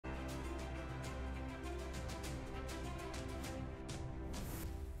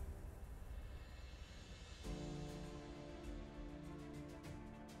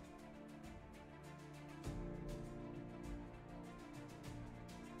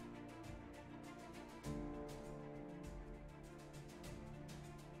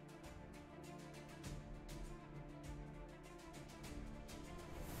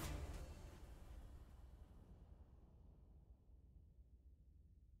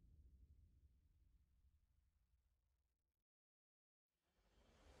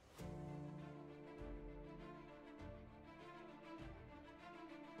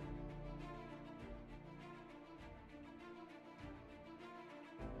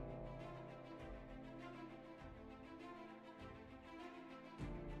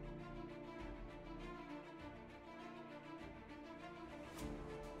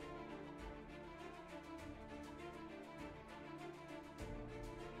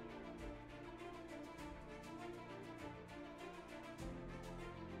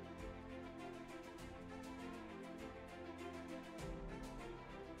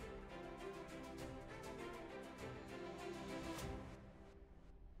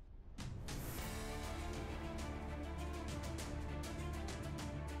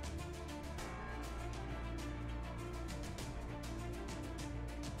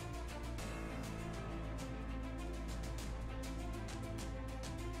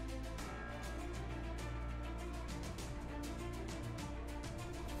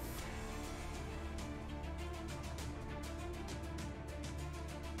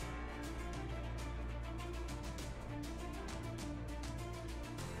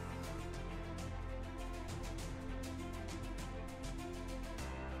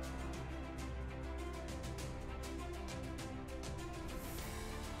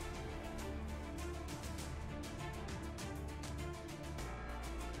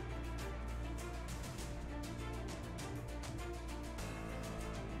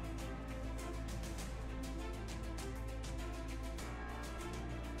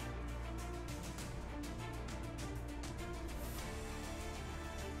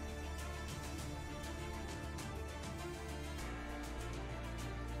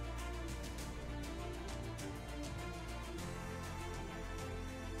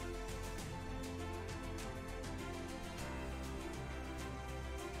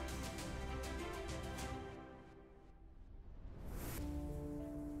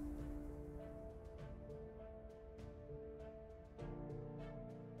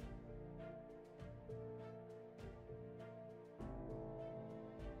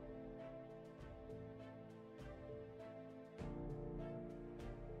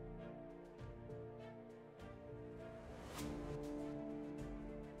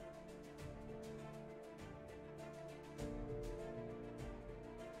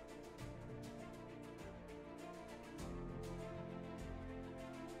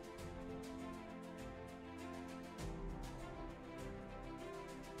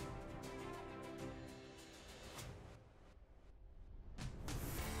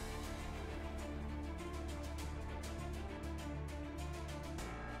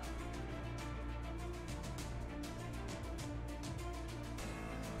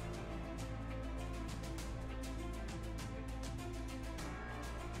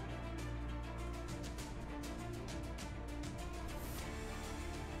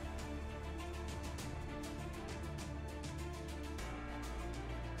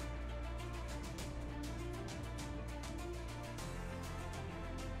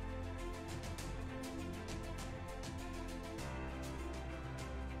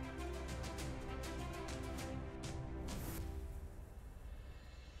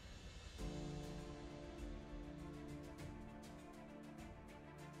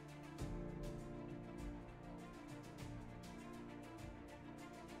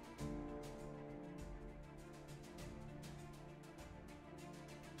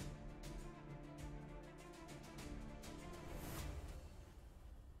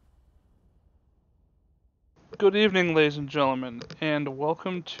Good evening, ladies and gentlemen, and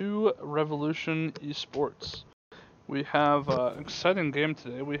welcome to Revolution Esports. We have an exciting game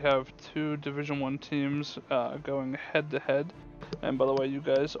today. We have two Division 1 teams going head-to-head. And by the way, you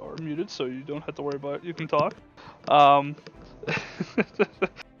guys are muted, so you don't have to worry about it. You can talk. Um,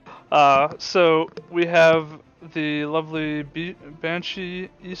 so we have the lovely Banshee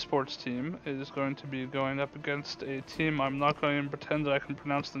eSports team is going to be going up against a team. I'm not going to pretend that I can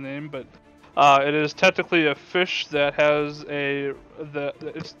pronounce the name, but it is technically a fish that has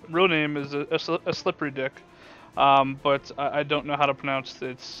its real name is a slippery dick, but I don't know how to pronounce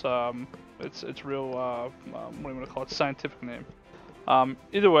its real what do you want to call it, scientific name.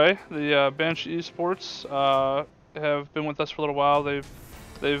 Either way, the Banshee eSports have been with us for a little while.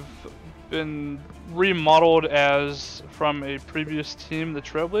 They've been remodeled as from a previous team, the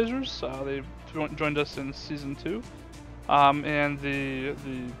Trailblazers. They've joined us in season 2, and the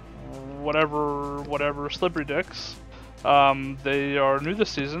whatever slippery dicks. They are new this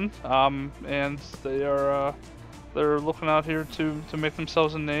season, and they're looking out here to make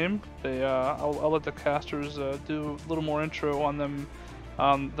themselves a name. I'll let the casters do a little more intro on them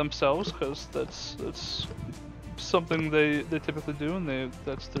themselves, because that's something they typically do, and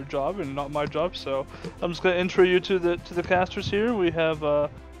that's their job and not my job. So I'm just gonna intro you to the casters here. We have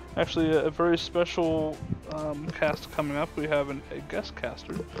actually a very special cast coming up. We have a guest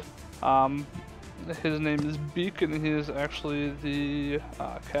caster. His name is Beak, and he is actually the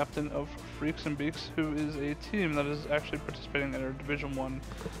captain of Freaks and Beaks, who is a team that is actually participating in our Division 1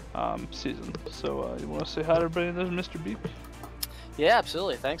 season. So you want to say hi to everybody? There's Mr. Beak. Yeah,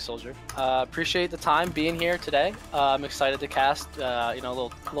 absolutely. Thanks, Soldier. Appreciate the time being here today. I'm excited to cast a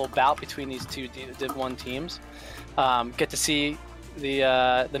little bout between these two Div 1 teams. Get to see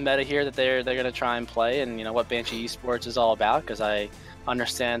the meta here that they're going to try and play, and what Banshee Esports is all about, because I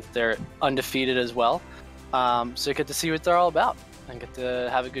understand they're undefeated as well. So get to see what they're all about and get to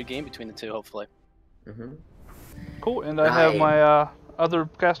have a good game between the two, hopefully. Cool. And I have my other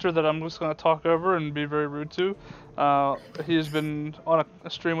caster that I'm just going to talk over and be very rude to. He's been on a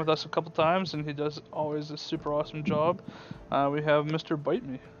stream with us a couple times, and he does always a super awesome job. We have Mr. Bite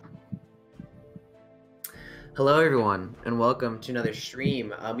Me. Hello everyone, and welcome to another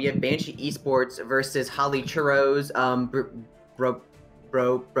stream. We have Banshee Esports versus Halichoeres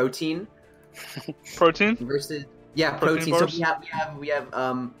Protein. Protein? Versus Protein. So we have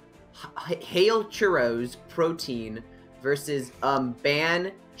Halichoeres Protein versus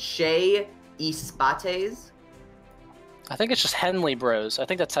Banshee Esports. I think it's just Henley Bros. I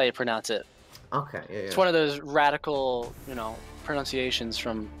think that's how you pronounce it. Okay, yeah. It's one of those radical, pronunciations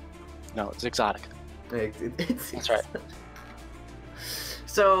from, it's exotic. That's right.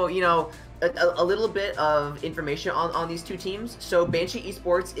 So, a little bit of information on these two teams. So, Banshee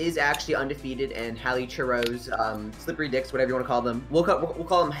Esports is actually undefeated, and Halichoeres, Slippery Dicks, whatever you want to call them, we'll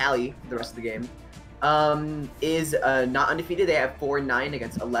call them Hallie for the rest of the game, is not undefeated. They have 4-9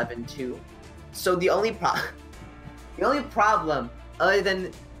 against 11-2. So, the only problem, other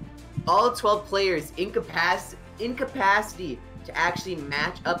than all 12 players' incapacity to actually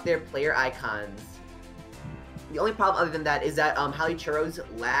match up their player icons, the only problem other than that is that Halichoeres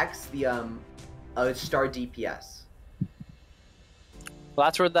lacks the star DPS. Well,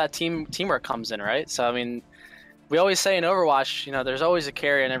 that's where that teamwork comes in, right? So, I mean, we always say in Overwatch, there's always a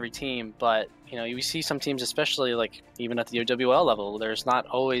carry on every team, but, you see some teams, especially, like, even at the OWL level, there's not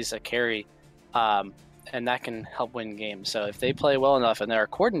always a carry, and that can help win games. So if they play well enough and they're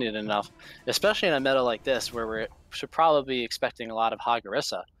coordinated enough, especially in a meta like this, where we should probably be expecting a lot of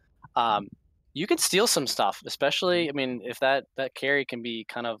Halichoeres, you can steal some stuff, especially, I mean, if that carry can be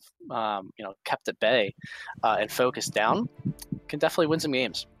kind of, kept at bay and focused down, can definitely win some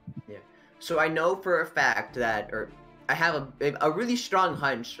games. Yeah. So I know for a fact that, or I have a really strong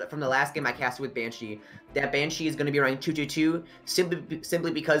hunch from the last game I casted with Banshee, that Banshee is going to be running 2-2-2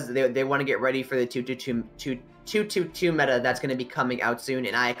 simply because they want to get ready for the 2-2-2 meta that's going to be coming out soon,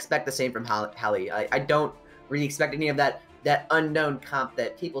 and I expect the same from Hallie. I don't really expect any of that unknown comp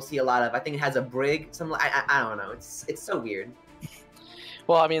that people see a lot of. I think it has a brig. I don't know. It's so weird.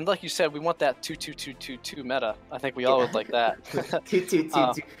 Well, I mean, like you said, we want that 2-2-2-2-2 meta. I think we all would like that.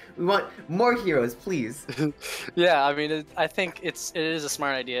 2-2-2-2. We want more heroes, please. Yeah, I mean, I think it is a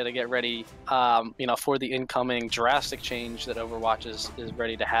smart idea to get ready, for the incoming drastic change that Overwatch is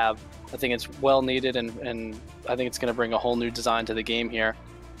ready to have. I think it's well needed, and I think it's going to bring a whole new design to the game here.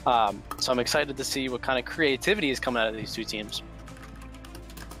 So I'm excited to see what kind of creativity is coming out of these two teams.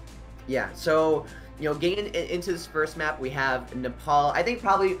 Yeah, so, getting into this first map, we have Nepal. I think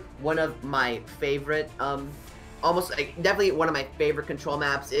probably one of my favorite, definitely one of my favorite control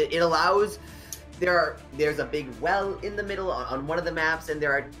maps. It allows there's a big well in the middle on one of the maps, and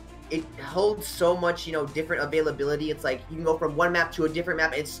it holds so much, you know, different availability. It's like you can go from one map to a different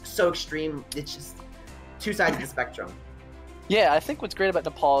map. It's so extreme. It's just two sides of the spectrum. Yeah, I think what's great about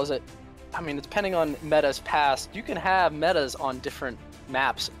Nepal is that, I mean, depending on metas past, you can have metas on different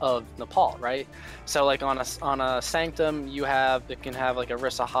maps of Nepal, right? So like on a Sanctum, it can have like a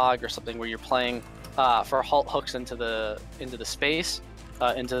Rissa Hog or something where you're playing for halt hooks into the space,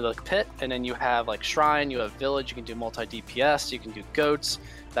 into the pit, and then you have like Shrine, you have Village, you can do multi DPS, you can do Goats.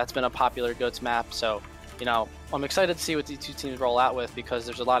 That's been a popular Goats map. So, you know, I'm excited to see what these two teams roll out with because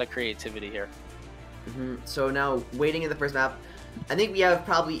there's a lot of creativity here. So now, waiting in the first map, I think we have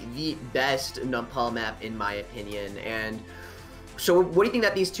probably the best Nepal map in my opinion. And so, what do you think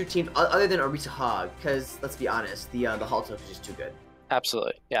that these two teams, other than Orisa Hog, because let's be honest, the halt hook is just too good.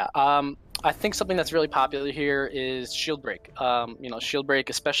 Absolutely, yeah. I think something that's really popular here is Shield Break. You know, Shield Break,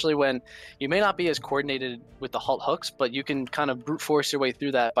 especially when you may not be as coordinated with the halt hooks, but you can kind of brute force your way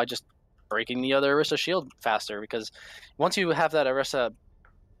through that by just breaking the other Orisa shield faster. Because once you have that Orisa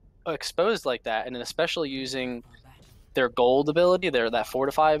exposed like that, and then especially using their gold ability, that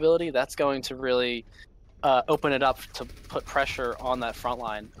fortify ability, that's going to really open it up to put pressure on that front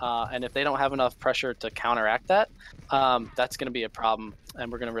line. And if they don't have enough pressure to counteract that, that's going to be a problem,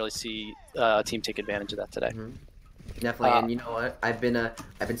 and we're going to really see a team take advantage of that today. Definitely, and you know what? I've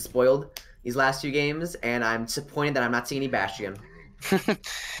been spoiled these last 2 games, and I'm disappointed that I'm not seeing any Bastion.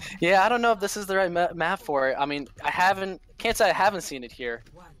 Yeah, I don't know if this is the right map for it. I mean, can't say I haven't seen it here.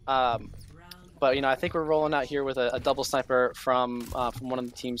 But, you know, I think we're rolling out here with a double sniper from one of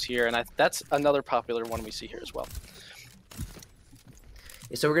the teams here, and that's another popular one we see here as well.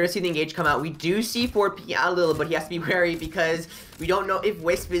 So we're going to see the engage come out. We do see Ford peeking out a little, but he has to be wary because we don't know if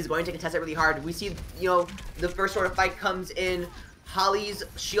Wisp is going to contest it really hard. We see, you know, the first sort of fight comes in. Holly's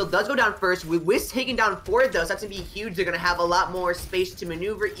shield does go down first. With Wisp taking down Ford, though, so that's going to be huge. They're going to have a lot more space to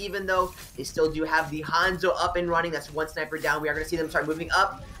maneuver, even though they still do have the Hanzo up and running. That's one sniper down. We are going to see them start moving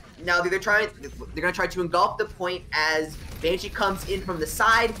up. Now they're going to try to engulf the point as Banshee comes in from the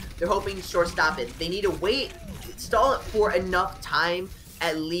side. They're hoping to short stop it. They need to wait, stall it for enough time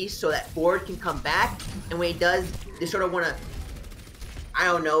at least so that Ford can come back. And when he does, they sort of want to, I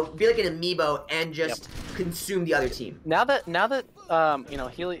don't know, be like an amiibo and just consume the other team. Now that you know,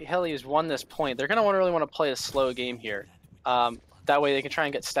 Heli has won this point, they're going to really want to play a slow game here. That way they can try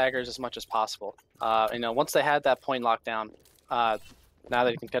and get staggers as much as possible. You know, once they had that point locked down, now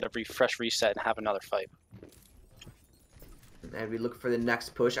they can get a fresh reset and have another fight. And we look for the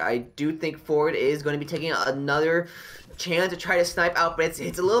next push. I do think Ford is going to be taking another chance to try to snipe out, but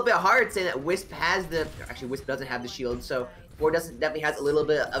it's a little bit hard saying that Wisp has actually Wisp doesn't have the shield, so Ford definitely has a little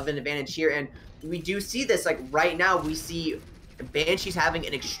bit of an advantage here. And we do see this, like right now we see Banshee's having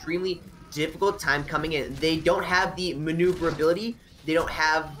an extremely difficult time coming in. They don't have the maneuverability. They don't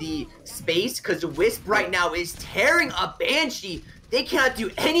have the space because Wisp right now is tearing up Banshee. They cannot do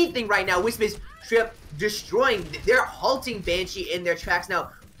anything right now. Wisp is straight up destroying. They're halting Banshee in their tracks.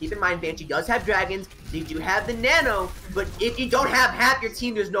 Now, keep in mind, Banshee does have dragons. They do have the nano. But if you don't have half your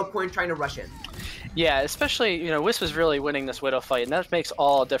team, there's no point in trying to rush in. Yeah, especially, you know, Wisp is really winning this Widow fight, and that makes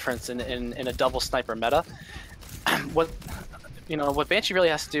all difference in a double sniper meta. What Banshee really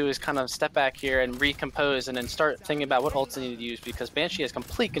has to do is kind of step back here and recompose and then start thinking about what ults they need to use, because Banshee has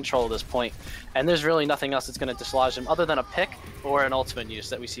complete control at this point, and there's really nothing else that's going to dislodge him other than a pick or an ultimate use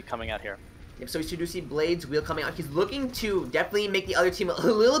that we see coming out here. Yep, so we do see Blade's wheel coming out. He's looking to definitely make the other team a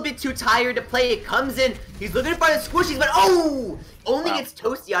little bit too tired to play. It comes in. He's looking for the squishies, but only gets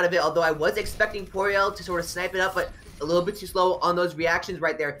toasty out of it, although I was expecting Poriel to sort of snipe it up, but a little bit too slow on those reactions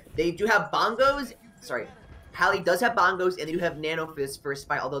right there. They do have bongos. Sorry. Hali does have bongos, and they do have nano for this first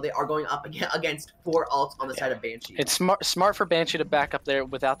fight, although they are going up against 4 ults on the side of Banshee. It's smart for Banshee to back up there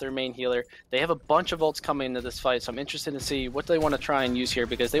without their main healer. They have a bunch of ults coming into this fight, so I'm interested to see what they want to try and use here,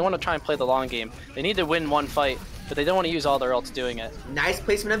 because they want to try and play the long game. They need to win one fight, but they don't want to use all their ults doing it. Nice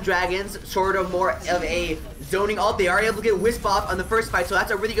placement of dragons, sort of more of a zoning ult. They are able to get Wisp off on the first fight, so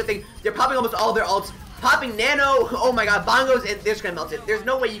that's a really good thing. They're popping almost all their ults. Popping nano, oh my god, bongos, and they're just going to melt it. There's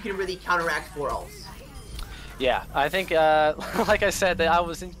no way you can really counteract 4 ults. Yeah, I think, like I said, I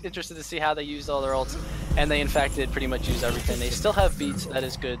was interested to see how they used all their ults, and they in fact did pretty much use everything. They still have beats, that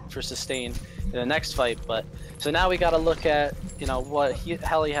is good for sustain in the next fight, but so now we got to look at, you know, what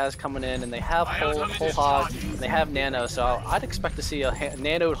Heli has coming in, and they have whole hog, and they have nano, so I'd expect to see a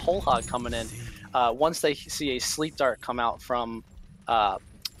nanoed whole hog coming in once they see a sleep dart come out from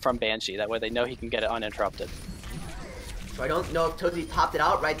Banshee. That way they know he can get it uninterrupted. So I don't know if Tozy popped it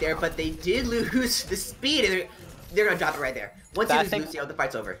out right there, but they did lose the speed. And they're gonna drop it right there. Once you I lose think Lucio, the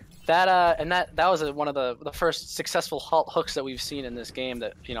fight's over. that was one of the first successful hooks that we've seen in this game.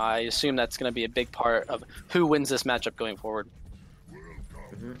 That I assume that's going to be a big part of who wins this matchup going forward.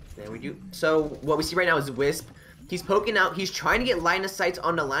 There we do. So what we see right now is Wisp. He's poking out. He's trying to get line of sight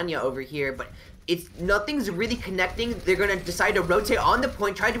on Alanya over here, but nothing's really connecting. They're gonna decide to rotate on the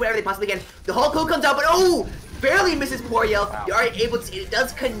point, try to do whatever they possibly can. The Hulk hook comes out, but oh, barely misses Poriel. Wow. You are able to. It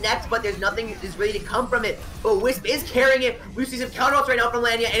does connect, but there's nothing is ready to come from it. But Wisp is carrying it. We see some counter ults right now from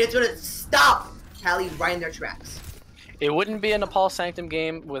Lania, and it's gonna stop Cali right in their tracks. It wouldn't be a Nepal Sanctum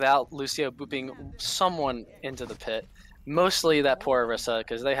game without Lucio booping someone into the pit. Mostly that poor Orisa,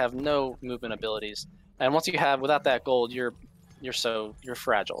 because they have no movement abilities. And once you have, without that gold, you're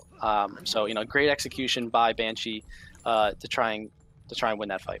fragile. So great execution by Banshee to try and win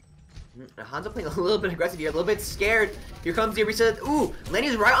that fight. Hanzo playing a little bit aggressive here, a little bit scared. Here comes the Orisa. Ooh,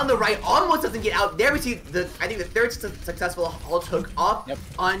 Lenny's right on the right, almost doesn't get out. There we see I think the third successful ult hook off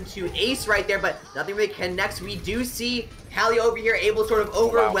onto Ace right there, but nothing really connects. We do see Hallie over here able to sort of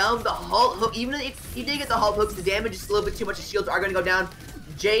overwhelm the Halt hook. Even if he did get the Halt hook, the damage is a little bit too much. The shields are going to go down.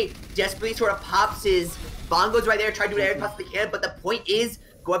 Jay desperately sort of pops his bongos right there, try to do whatever he possibly can, but the point is,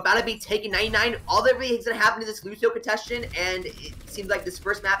 about to be taken 99. All that really is going to happen is this Lucio contestation, and it seems like this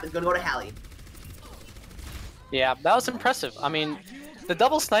first map is going to go to Hallie. Yeah, that was impressive. I mean, the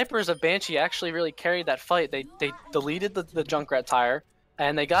double snipers of Banshee actually really carried that fight. They deleted the Junkrat tire,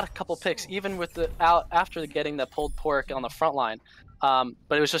 and they got a couple picks, even with after getting the pulled pork on the front line. But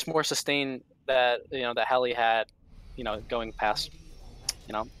it was just more sustained that that Hallie had, going past.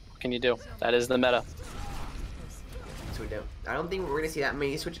 What can you do? That is the meta. So we do. I don't think we're going to see that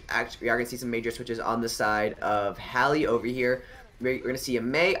many switches. Actually, we are going to see some major switches on the side of Hallie over here. We're going to see a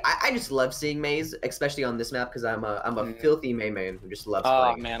Mei. I just love seeing Meis, especially on this map, because I'm a filthy Mei main who just loves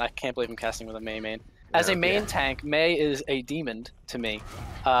playing. Oh man, I can't believe I'm casting with a Mei main. As a main tank, Mei is a demon to me.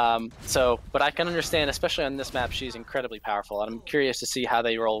 But I can understand, especially on this map, she's incredibly powerful. And I'm curious to see how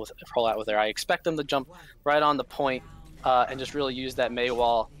they roll out with her. I expect them to jump right on the point and just really use that Mei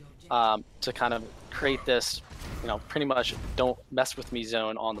wall to kind of create this, pretty much don't mess with me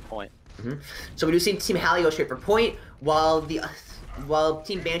zone on the point. So we do see Team Hallie go straight for point, while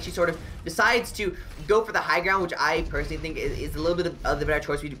Team Banshee sort of decides to go for the high ground, which I personally think is a little bit of the better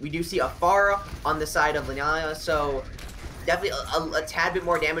choice. We do see a Pharah on the side of Linnea, so definitely a tad bit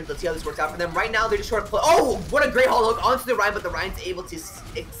more damage. Let's see how this works out for them. Right now, they're just sort of oh, what a great Hall hook onto the Ryan, but the Ryan's able to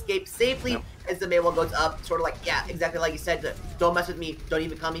escape safely as the Mei wall goes up. Sort of like, yeah, exactly like you said, don't mess with me, don't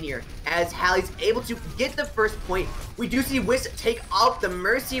even come in here. As Hallie's able to get the first point, we do see Wisp take off the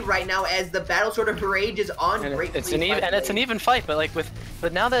Mercy right now as the battle sort of rages on. And it's an even fight,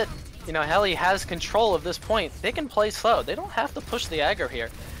 but now that Hallie has control of this point, they can play slow. They don't have to push the aggro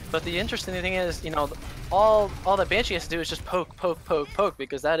here. But the interesting thing is, all that Banshee has to do is just poke,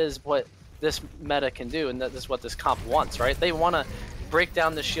 because that is what this meta can do, and that is what this comp wants, right? They want to break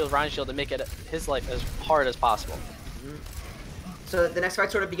down the Ryan shield and make it his life as hard as possible. So the next fight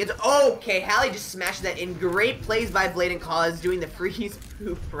sort of begins. Okay, Hallie just smashes that in. Great plays by Blade and Cause, doing the freeze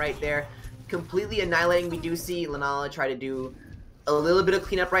poop right there. Completely annihilating. We do see Lanala try to do a little bit of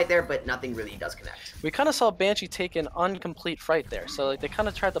cleanup right there, but nothing really does connect. We kind of saw Banshee take an incomplete fight there. So they kind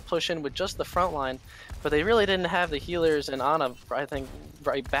of tried to push in with just the front line, but they really didn't have the healers and Ana, I think,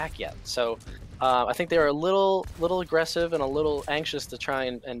 right back yet. So I think they were a little aggressive and a little anxious to try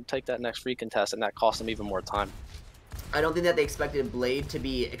and take that next free contest, and that cost them even more time. I don't think that they expected Blade to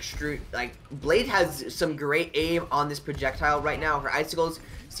be Blade has some great aim on this projectile right now. Her icicles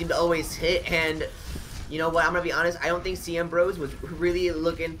seem to always hit, and you know what, I'm gonna be honest, I don't think CM Bros was really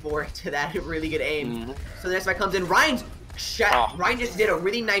looking forward to that really good aim. So the next fight comes in. Ryan just did a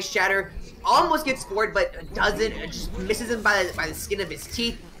really nice shatter, almost gets scored, but doesn't, just misses him by the skin of his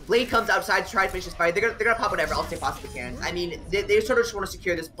teeth. Blade comes outside to try to finish this fight. They're gonna pop whatever else they possibly can. I mean, they sort of just want to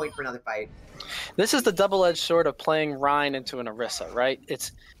secure this point for another fight. This is the double-edged sword of playing Ryan into an Orisa, right?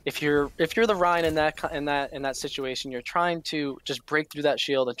 It's if you're the Ryan in that situation, you're trying to just break through that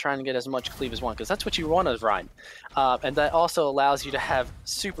shield and trying to get as much cleave as one, because that's what you want as Ryan, and that also allows you to have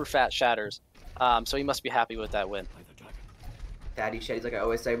super fat shatters. So he must be happy with that win. Daddy shaddies, like I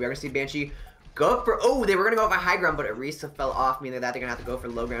always say. We're gonna see Banshee go up for, they were gonna go for high ground, but Orisa fell off, meaning that they're gonna have to go for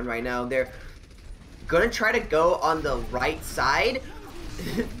low ground right now. They're gonna try to go on the right side.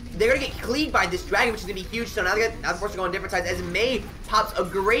 They're gonna get cleaned by this dragon, which is gonna be huge. So now they're forced to go on different sides. As Mei pops a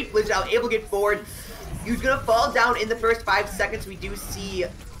great blizzard out, able to get forward. He's gonna fall down in the first 5 seconds. We do see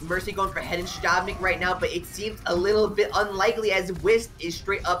Mercy going for head and Stabnik right now, but it seems a little bit unlikely as Wisp is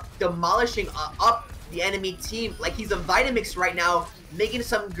straight up demolishing up the enemy team like he's a Vitamix right now, making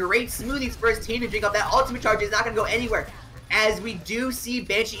some great smoothies for his team to drink up. That ultimate charge is not going to go anywhere. As we do see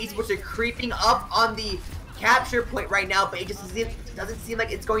Banshee eSports are creeping up on the capture point right now, but it just doesn't seem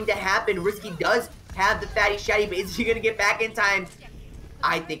like it's going to happen. Risky does have the fatty shatty, but is he going to get back in time?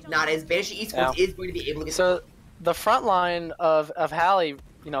 I think not, as Banshee eSports is going to be able to get... So the front line of Hali,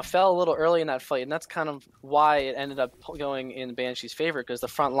 fell a little early in that fight, and that's kind of why it ended up going in Banshee's favor, because the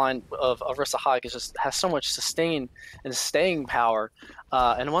front line of Orisa Hawk has so much sustain and staying power,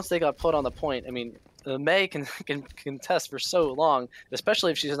 and once they got put on the point, I mean, Mei can contest for so long,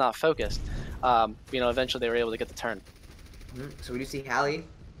 especially if she's not focused. Eventually they were able to get the turn. So we do see Hali.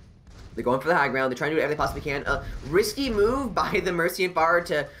 They're going for the high ground. They're trying to do whatever they possibly can. Risky move by the Mercy and Bar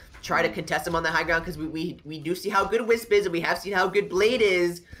to try to contest him on the high ground, because we do see how good Wisp is, and we have seen how good Blade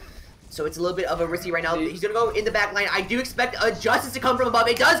is. So it's a little bit of a risky right now. He's going to go in the back line. I do expect a Justice to come from above.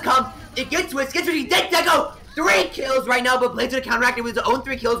 It does come. It gets Wisp. He takes Deco. 3 kills right now, but Blade's going to counteract it with his own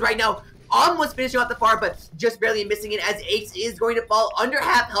 3 kills right now. Almost finishing off the far, but just barely missing it, as Ace is going to fall under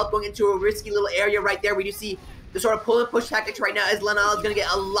half health, going into a risky little area right there. We do see the sort of pull and push tactics right now, as Lenal is going to get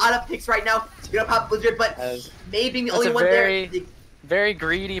a lot of picks right now. He's going to pop Blizzard, but maybe the only one there. Very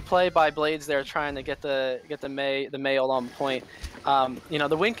greedy play by Blades there, trying to get the Mei all on point.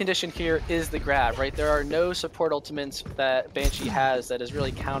 The win condition here is the grab, right? There are no support ultimates that Banshee has that is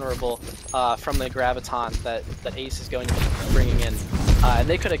really counterable from the graviton that Ace is going to be bringing in, and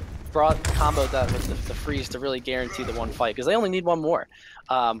they could have comboed that with the freeze to really guarantee the one fight, because they only need one more.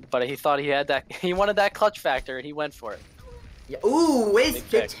 But he thought he wanted that clutch factor, and he went for it. Yeah. Ooh, Wisp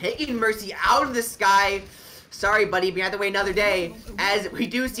taking Mercy out of the sky. Sorry, buddy, we have to wait another day, as we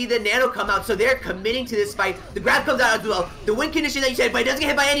do see the Nano come out, so they're committing to this fight. The grab comes out as well. The win condition that you said, but it doesn't get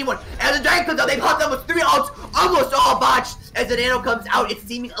hit by anyone. As the Dragon comes out, they popped almost 3 ults, almost all botched. As the Nano comes out, it's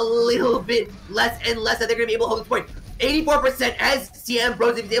seeming a little bit less and less that they're going to be able to hold this point. 84% as CM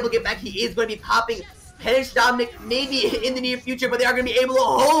Bros, if he's able to get back, he is going to be popping Penish Dominic maybe in the near future, but they are going to be able to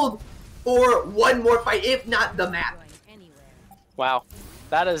hold for one more fight, if not the map. Wow.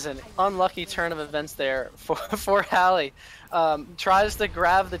 That is an unlucky turn of events there for Hali. Tries to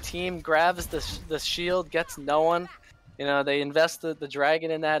grab the team, grabs the shield, gets no one. They invest the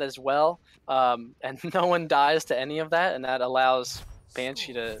dragon in that as well, and no one dies to any of that, and that allows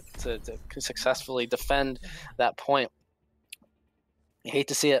Banshee to successfully defend that point. I hate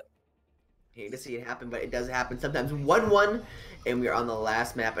to see it. Hate to see it happen, but it does happen sometimes. 1-1, and we're on the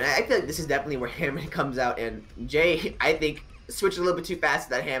last map, and I feel like this is definitely where Hammond comes out, and Jay, I think, switched a little bit too fast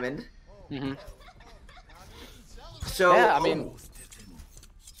to that Hammond. So yeah, I mean,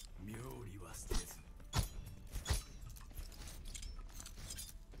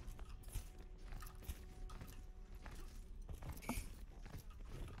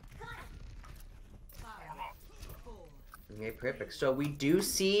 okay, perfect. So we do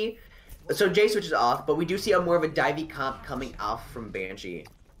see, so Jay switches off, but we do see a more of a divey comp coming off from Banshee.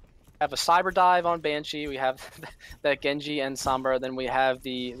 Have a cyber dive on Banshee. We have that Genji and Sombra. Then we have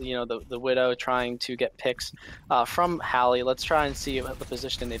the Widow trying to get picks from Hali. Let's try and see the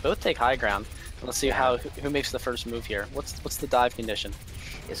positioning. They both take high ground. Let's see who makes the first move here. What's the dive condition?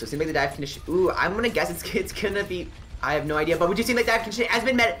 Yeah, so it seems like the dive condition. Ooh, I'm gonna guess it's gonna be. I have no idea, but we do seem like dive condition has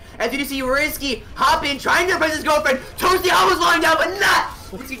been met. As you do see Risky hop in, trying to impress his girlfriend. Toasty almost lying down, but not.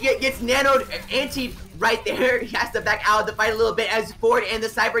 Risky gets nanoed, anti right there. He has to back out of the fight a little bit, as Ford and the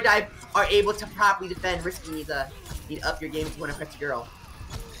cyber dive are able to properly defend. Risky needs to up your game if you want to protect your girl.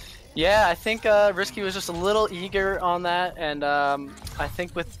 Yeah, I think Risky was just a little eager on that, and I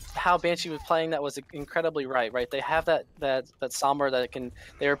think with how Banshee was playing, that was incredibly right. They have that Sombra that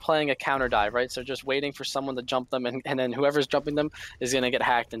they were playing a counter dive, right? So just waiting for someone to jump them, and then whoever's jumping them is going to get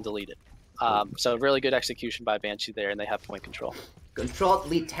hacked and deleted. So really good execution by Banshee there, and they have point control. Control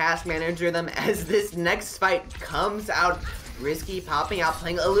Elite Task Manager them as this next fight comes out. Risky popping out,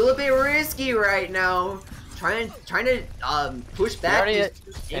 playing a little bit risky right now. Trying to push back.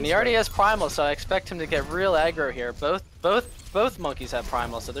 He already has Primal, so I expect him to get real aggro here. Both monkeys have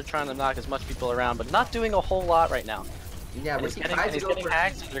Primal, so they're trying to knock as much people around, but not doing a whole lot right now. Yeah, he's getting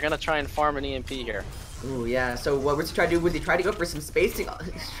hacked. They're gonna try and farm an EMP here. Ooh, yeah. So what Risky tried to do was he tried to go for some spacing,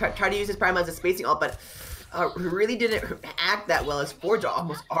 try to use his Primal as a spacing ult, but really didn't act that well, as Ford's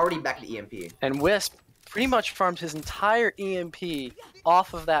almost already back to EMP. And Wisp pretty much farmed his entire EMP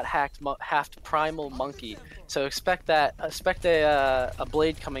off of that hacked Primal monkey. So expect a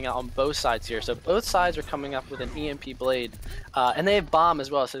blade coming out on both sides here. So both sides are coming up with an EMP blade, and they have bomb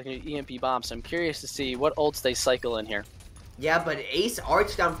as well, so they can do EMP bomb. So I'm curious to see what ults they cycle in here. Yeah, but Ace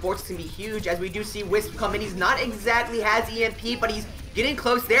Arch down force is gonna be huge, as we do see Wisp come in. He's not exactly has EMP, but he's getting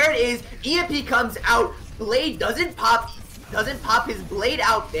close. There it is. EMP comes out. Blade doesn't pop his blade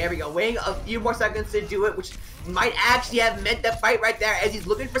out. There we go. Waiting a few more seconds to do it, which might actually have meant the fight right there as he's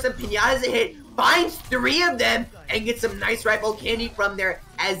looking for some pinatas to hit. Finds 3 of them and gets some nice rifle candy from there.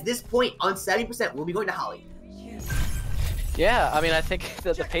 As this point on 70%, we'll be going to Holly. Yeah, I mean, I think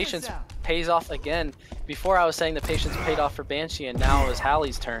that the patience pays off again. Before I was saying the patience paid off for Banshee, and now it was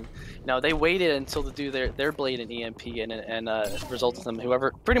Hallie's turn. You know, they waited until to do their blade and EMP, and resulted in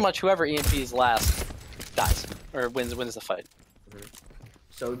them. Pretty much whoever EMPs last dies or wins the fight.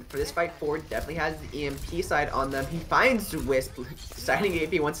 So for this fight, Ford definitely has the EMP side on them. He finds Wisp, deciding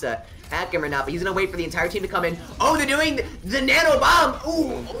if he wants to hack him or not, but he's gonna wait for the entire team to come in. Oh, they're doing the nano bomb.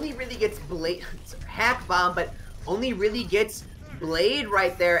 Ooh, only really gets blade hack bomb, but only really gets blade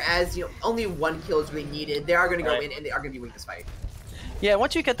right there, as you know, only 1 kill is really needed. They are gonna go in and they are gonna be winning this fight. Yeah,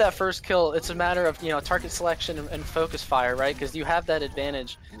 once you get that first kill, it's a matter of, you know, target selection and focus fire, right? Because you have that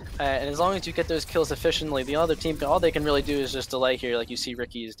advantage, and as long as you get those kills efficiently, the other team, all they can really do is just delay here, like you see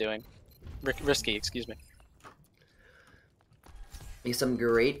Ricky is doing. Risky, excuse me. Some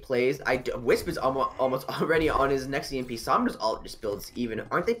great plays. Wisp is almost already on his next EMP. Sombra's ult just builds even.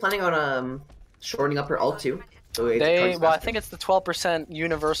 Aren't they planning on shortening up her ult too? So I think it's the 12%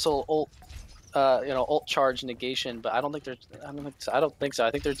 universal ult. Ult charge negation, but I don't think so.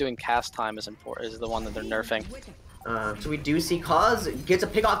 I think they're doing cast time is the one that they're nerfing. So we do see Cause gets a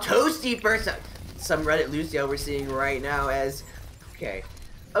pick off Toasty first. Some Reddit Lucio we're seeing right now as, okay,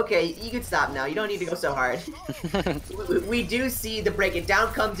 you can stop now. You don't need to go so hard. we do see the break it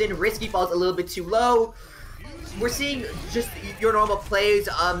down comes in. Risky falls a little bit too low. We're seeing just your normal plays.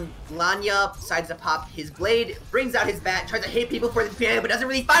 Lanya decides to pop his blade, brings out his bat, tries to hit people for the piano, but doesn't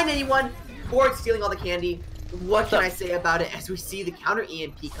really find anyone. Ford stealing all the candy. What can I say about it as we see the counter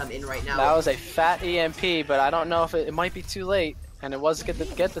EMP come in right now? That was a fat EMP, but I don't know if it might be too late, and it was got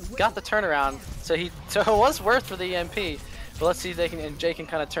the turnaround. So it was worth for the EMP. But let's see if they can, and Jay can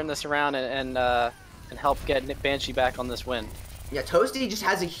kind of turn this around and help get Banshee back on this win. Yeah, Toasty just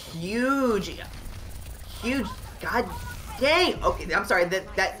has a huge, god dang. Okay, I'm sorry,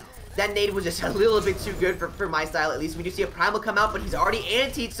 that nade was just a little bit too good for my style. At least we do see a primal come out, but he's already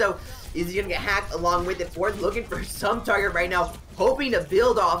antied, so is he gonna get hacked along with it? Ford looking for some target right now, hoping to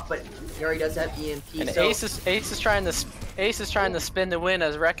build off, but he already does have EMP. And so Ace is trying to spin the win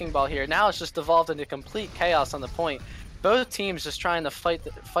as Wrecking Ball here. Now it's just evolved into complete chaos on the point. Both teams just trying to fight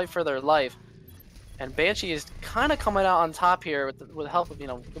for their life, and Banshee is kind of coming out on top here with the help of, you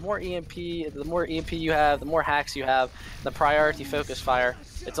know, the more EMP you have, the more hacks you have, the priority focus fire.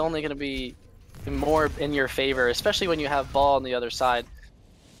 It's only going to be more in your favor, especially when you have ball on the other side.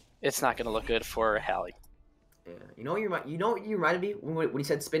 It's not going to look good for Hallie. Yeah, you know what you reminded me when he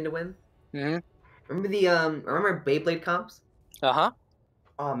said spin to win. Mm-hmm. Remember Beyblade comps? Uh-huh.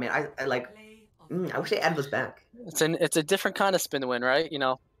 Oh man, I wish they added those back. It's a different kind of spin to win, right? You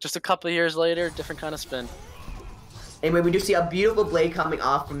know, just a couple of years later, different kind of spin. Anyway, we do see a beautiful blade coming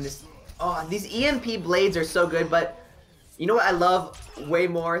off from this. Oh, these EMP blades are so good, but you know what I love way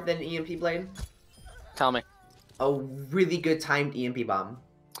more than an EMP blade? Tell me. A really good timed EMP bomb.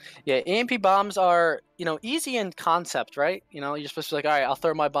 Yeah, EMP bombs are, you know, easy in concept, right? You know, you're supposed to be like, all right, I'll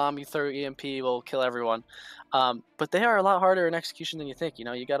throw my bomb, you throw EMP, we'll kill everyone. But they are a lot harder in execution than you think. You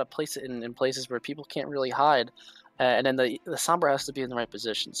know, you got to place it in places where people can't really hide, and then the Sombra has to be in the right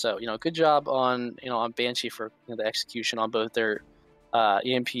position. So, you know, good job on Banshee for, you know, the execution on both their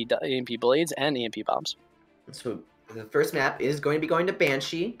EMP blades and EMP bombs. So the first map is going to be going to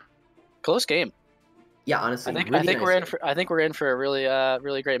Banshee. Close game. Yeah, honestly, I think we're in for a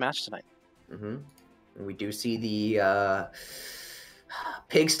really great match tonight. Mm-hmm. And we do see the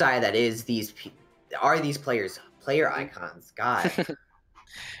pigsty that is these players, player icons. God.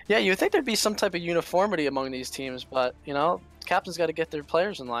 Yeah, you would think there'd be some type of uniformity among these teams, but you know, captain's got to get their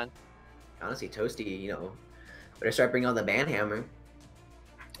players in line. Honestly, Toasty, you know, better start bringing on the banhammer.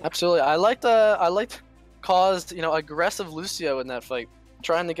 Absolutely, I liked caused, you know, aggressive Lucio in that fight,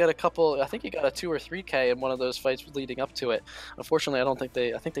 trying to get a couple. I think he got a 2 or 3K in one of those fights leading up to it. Unfortunately,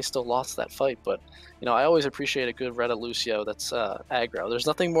 I think they still lost that fight. But you know, I always appreciate a good Reddit Lucio that's aggro. There's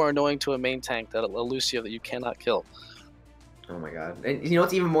nothing more annoying to a main tank than a Lucio that you cannot kill. Oh my god! And you know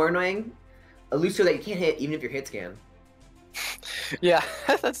what's even more annoying? A Lucio that you can't hit even if you're hit scan. Yeah,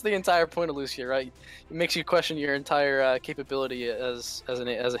 that's the entire point of Lucio, right? It makes you question your entire capability as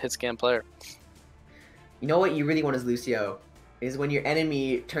a hit scan player. You know what you really want as Lucio is when your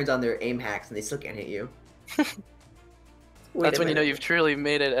enemy turns on their aim hacks and they still can't hit you. That's when you know you've truly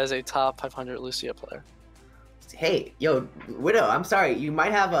made it as a top 500 Lucio player. Hey, yo, Widow, I'm sorry, you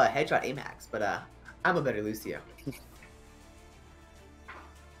might have a headshot aim hacks, but I'm a better Lucio.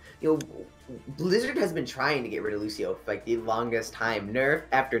 you know, Blizzard has been trying to get rid of Lucio for like the longest time, nerf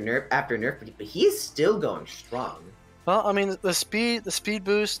after nerf after nerf, but he's still going strong. Well, I mean, the speed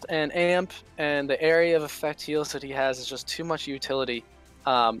boost and amp and the area of effect heals that he has is just too much utility.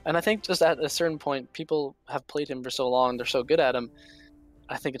 And I think just at a certain point, people have played him for so long, they're so good at him.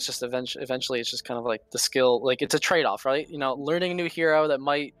 I think it's just eventually it's just kind of like the skill, like it's a trade-off, right? You know, learning a new hero that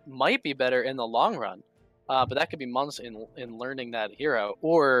might be better in the long run, but that could be months in learning that hero,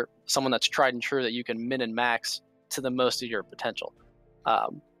 or someone that's tried and true that you can min and max to the most of your potential.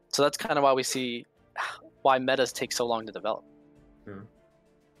 So that's kind of why we see why metas take so long to develop.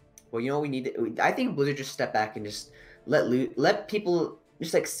 Well, you know what we need? I think Blizzard just step back and just let people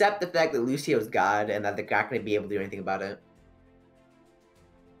just accept the fact that Lucio's God and that they're not going to be able to do anything about it.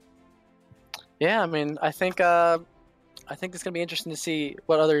 Yeah, I mean, I think it's going to be interesting to see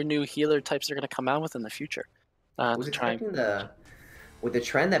what other new healer types they're going to come out with in the future. With the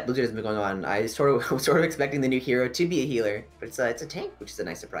trend that Blizzard has been going on, I was sort of expecting the new hero to be a healer, but it's a tank, which is a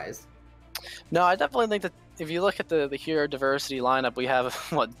nice surprise. No, I definitely think that if you look at the hero diversity lineup, we have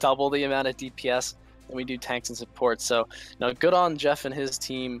double the amount of DPS than we do tanks and support. So, good on Jeff and his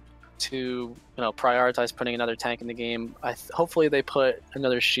team to prioritize putting another tank in the game. Hopefully they put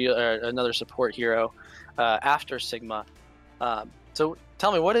another shield or another support hero after Sigma. So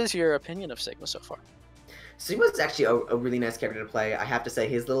tell me, what is your opinion of Sigma so far? Sigma's actually a really nice character to play. I have to say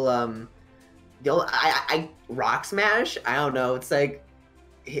his little rock smash. I don't know. It's like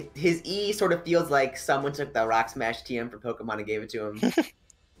his E sort of feels like someone took the rock smash TM from Pokemon and gave it to him.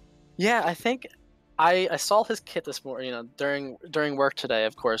 Yeah, I think. I saw his kit this morning, during work today.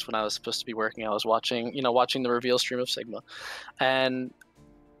 Of course, when I was supposed to be working, I was watching the reveal stream of Sigma, and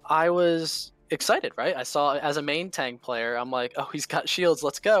I was excited. Right, I saw as a main tank player, I'm like, oh, he's got shields,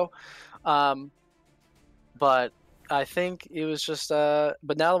 let's go. But I think it was just.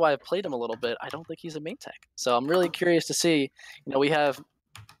 But now that I've played him a little bit, I don't think he's a main tank. So I'm really curious to see. We have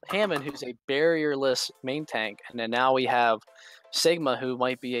Hammond, who's a barrierless main tank, and then now we have Sigma, who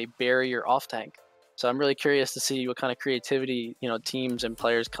might be a barrier off tank. So I'm really curious to see what kind of creativity teams and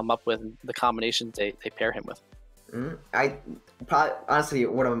players come up with, and the combinations they pair him with. I probably honestly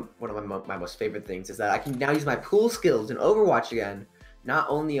one of my most favorite things is that I can now use my pool skills in Overwatch again, not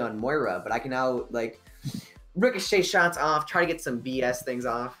only on Moira, but I can now ricochet shots off, try to get some BS things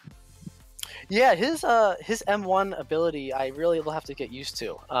off. Yeah, his M1 ability I really will have to get used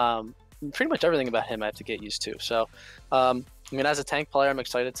to. Pretty much everything about him I have to get used to. So, as a tank player, I'm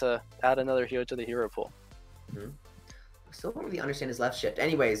excited to add another hero to the hero pool. I still don't really understand his left shift.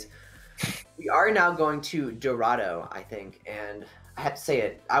 Anyways, we are now going to Dorado, I think, and I have to say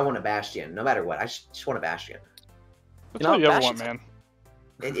it. I want a Bastion, no matter what. I just want a Bastion. That's what you ever want, man.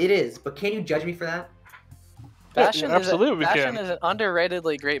 It is, but can you judge me for that? Bastion is Bastion is an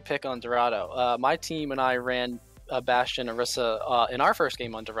underratedly great pick on Dorado. My team and I ran Bastion and Orisa in our first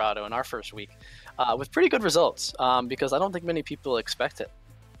game on Dorado in our first week with pretty good results because I don't think many people expect it.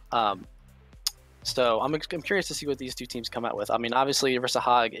 So I'm curious to see what these two teams come out with. I mean, obviously Orisa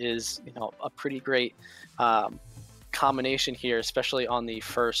Hog is a pretty great combination here, especially on the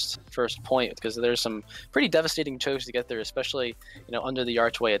first point, because there's some pretty devastating chokes to get there, especially under the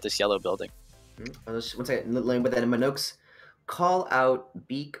archway at this yellow building. One second, let me put that in my notes. Call out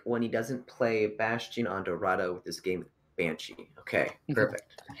Beak when he doesn't play Bastion on Dorado with this game with Banshee. Okay,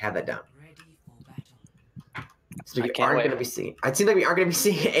 perfect. Have that down. So we aren't going to be seeing. It seems like we aren't going to be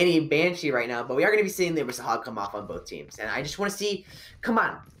seeing any Banshee right now, but we are going to be seeing the Orisa Hog come off on both teams. And I just want to see. Come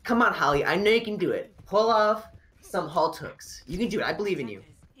on, Holly. I know you can do it. Pull off some halt hooks. You can do it. I believe in you.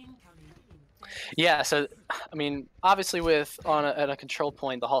 Yeah, so I mean, obviously at a control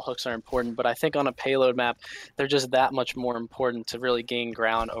point, the halt hooks are important, but I think on a payload map, they're just that much more important to really gain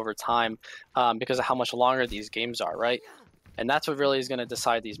ground over time because of how much longer these games are, right? And that's what really is going to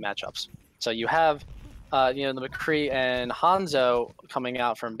decide these matchups. So you have, the McCree and Hanzo coming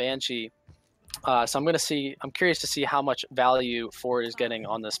out from Banshee. So I'm curious to see how much value Ford is getting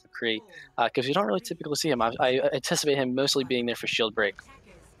on this McCree because you don't really typically see him. I anticipate him mostly being there for shield break.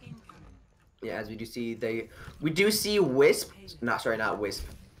 Yeah, as we do see Wisp. Not Wisp.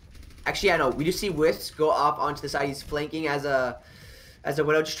 Actually, I know we do see Wisp go off onto the side. He's flanking as a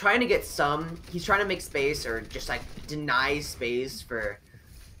Widow, just trying to get some. He's trying to make space or just deny space for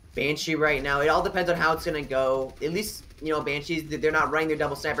Banshee right now. It all depends on how it's gonna go. At least Banshees, they're not running their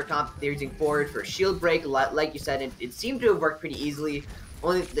double sniper comp. They're using Ford for shield break, like you said. And it seemed to have worked pretty easily.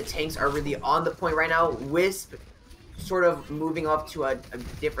 Only the tanks are really on the point right now. Wisp sort of moving up to a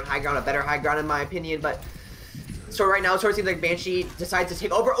different high ground, a better high ground in my opinion, but so right now it sort of seems like Banshee decides to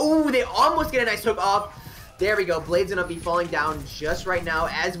take over. Oh, they almost get a nice hook off. There we go. Blade's gonna be falling down just right now,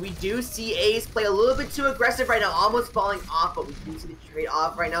 as we do see Ace play a little bit too aggressive right now, almost falling off, but we do see the trade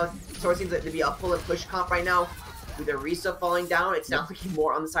off right now. So it seems like to be a pull and push comp right now. With Orisa falling down, it's now looking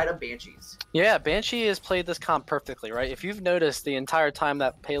more on the side of Banshees. Yeah, Banshee has played this comp perfectly, right? If you've noticed, the entire time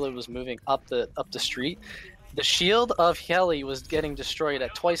that payload was moving up the street, the shield of Heli was getting destroyed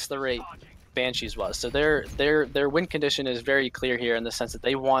at twice the rate Banshee's was. So their win condition is very clear here in the sense that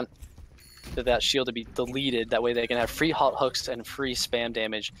they want that shield to be deleted. That way they can have free halt hooks and free spam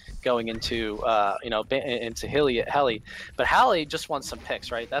damage going into into Heli. But Hali just wants some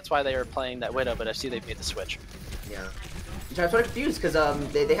picks, right? That's why they were playing that Widow. But I see they've made the switch. Yeah, I'm sort of confused because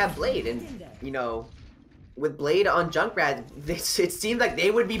they have Blade, and with Blade on Junkrat, it seems like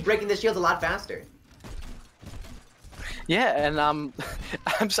they would be breaking the shields a lot faster. Yeah, and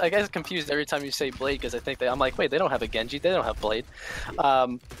I get confused every time you say Blade because I think I'm like, wait, they don't have a Genji, they don't have Blade.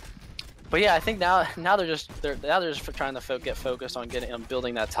 But yeah, I think now they're just trying to get focused on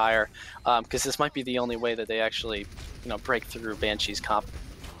building that tire, because this might be the only way that they actually break through Banshee's comp,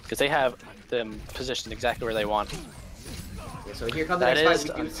 because they have them positioned exactly where they want. Yeah, so here comes the next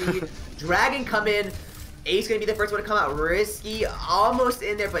fight. We do see Dragon come in. Ace gonna be the first one to come out. Risky, almost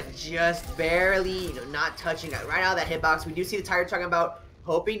in there, but just barely, not touching it. Right out of that hitbox. We do see the tire talking about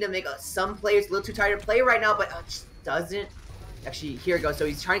hoping to make some players a little too tired to play right now, but just doesn't. Actually, here it goes. So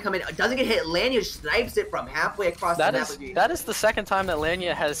he's trying to come in. Doesn't get hit. Lanya snipes it from halfway across the map. That is the second time that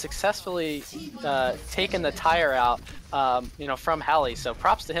Lanya has successfully taken the tire out, from Hali. So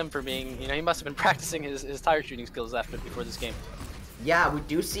props to him for being, he must have been practicing his tire shooting skills before this game. Yeah, we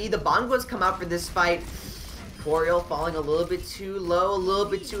do see the Bongos come out for this fight. Coriel falling a little bit too low, a little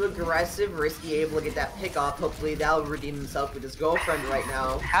bit too aggressive. Risky able to get that pick off. Hopefully that'll redeem himself with his girlfriend right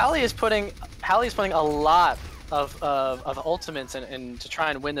now. Hali is putting a lot of ultimates and to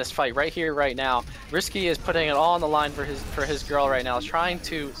try and win this fight right here, right now. Risky is putting it all on the line for his girl right now. He's trying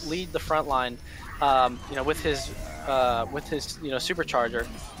to lead the front line, with his supercharger,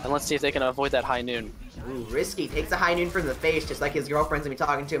 and let's see if they can avoid that high noon. Ooh, Risky takes the high noon from the face, just like his girlfriend's gonna be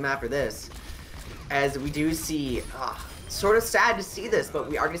talking to him after this. As we do see, sort of sad to see this, but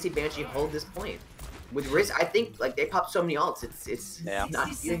we are gonna see Banshee hold this point. With Risk, I think they pop so many ults, it's not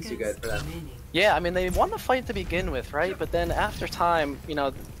feeling too good for them. Yeah, I mean they won the fight to begin with, right? But then after time,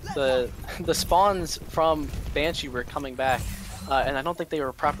 the spawns from Banshee were coming back, and I don't think they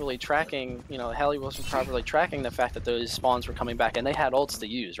were properly tracking. Heli wasn't properly tracking the fact that those spawns were coming back, and they had ults to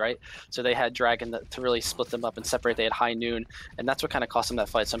use, right? So they had Dragon to really split them up and separate. They had high noon, and that's what kind of cost them that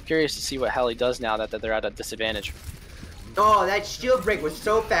fight. So I'm curious to see what Heli does now that they're at a disadvantage. Oh, that shield break was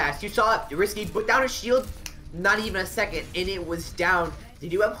so fast. You saw it. Risky put down a shield, not even a second, and it was down. They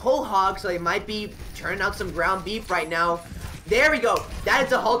do have whole hog, so they might be turning out some ground beef right now. There we go. That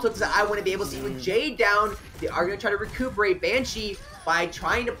is a halt that I want to be able to see. With Jade down, they are going to try to recuperate Banshee by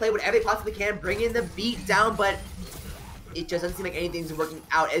trying to play whatever they possibly can, bring in the beat down, but it just doesn't seem like anything's working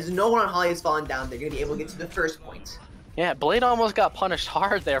out. As no one on Holly has fallen down, they're going to be able to get to the first point. Yeah, Blade almost got punished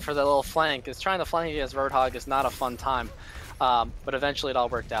hard there for the little flank. Because trying to flank against Roadhog is not a fun time. But eventually it all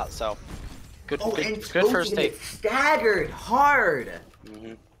worked out, so good first take. Staggered hard.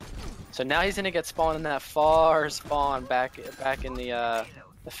 Mm-hmm. So now he's gonna get spawned in that far spawn back in the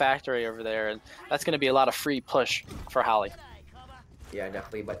factory over there, and that's gonna be a lot of free push for Hali. Yeah,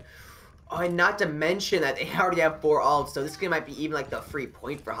 definitely. But and not to mention that they already have 4 ults, so this game might be even like the free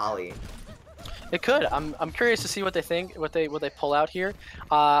point for Hali. It could. I'm curious to see what they think, what they pull out here.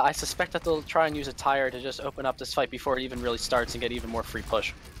 I suspect that they'll try and use a tire to just open up this fight before it even really starts and get even more free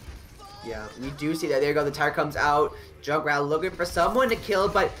push. Yeah, we do see that. There you go. The tire comes out. Junkrat looking for someone to kill,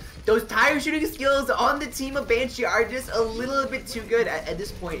 but those tire shooting skills on the team of Banshee are just a little bit too good. At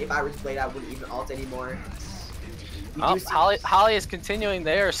this point, if I was Blade, I wouldn't even ult anymore. Hali is continuing.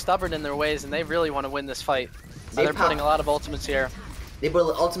 They are stubborn in their ways, and they really want to win this fight. They're putting a lot of ultimates here. They put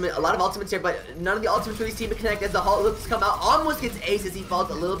a lot of ultimates here, but none of the ultimates really seem to connect as the halt looks come out. Almost gets ace as he falls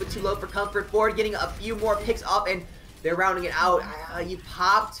a little bit too low for comfort. Ford getting a few more picks off, and they're rounding it out. You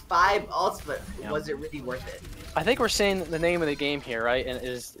popped 5 ults, but was it really worth it? I think we're saying the name of the game here, right? And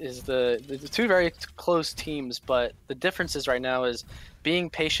is the two very close teams, but the differences right now is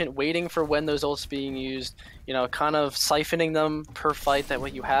being patient, waiting for when those ults being used, kind of siphoning them per fight. That way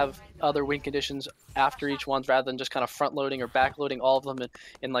you have other win conditions after each one, rather than just kind of front loading or back loading all of them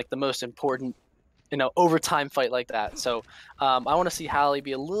in like the most important, overtime fight like that. So I want to see Hali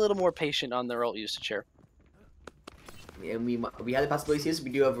be a little more patient on their ult usage here. And we had the possibility to see this.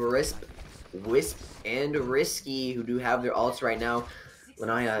 We do have Wisp and Risky who do have their ults right now.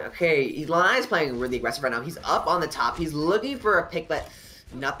 Lanaya, okay, Lanaya's playing really aggressive right now. He's up on the top. He's looking for a pick, but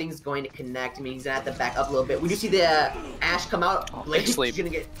Nothing's going to connect. I mean, he's gonna have to back up a little bit. We do see the Ashe come out. Blade's gonna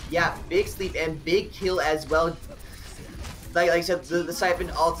get, yeah, big sleep and big kill as well. Like I said, the Siphon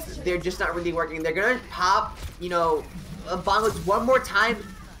ults, they're just not really working. They're gonna pop, you know, bongos one more time.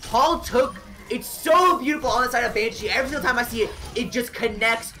 Halichoeres, it's so beautiful on the side of Banshee. Every single time I see it, it just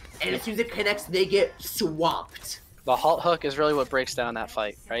connects, and as soon as it connects, they get swamped. The halt hook is really what breaks down that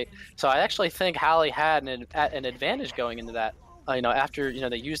fight, right? So I actually think Hali had an advantage going into that. You know, after, you know,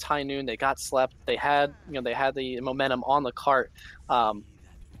 they used High Noon, they got slept, they had, you know, they had the momentum on the cart. But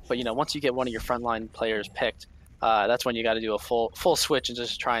you know, once you get one of your frontline players picked, that's when you got to do a full switch and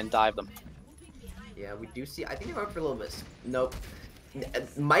just try and dive them. Yeah, we do see. I think they went for a little bit. Nope.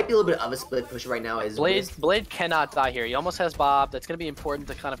 It might be a little bit of a split push right now. Is Blade cannot die here. He almost has Bob. That's going to be important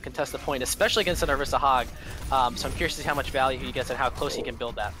to kind of contest the point, especially against an Orisa Hog. So I'm curious to see how much value he gets and how close he can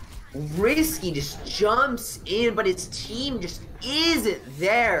build that. Risky just jumps in, but his team just isn't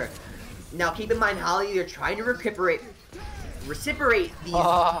there. Now keep in mind, Hali, they're trying to reciprocate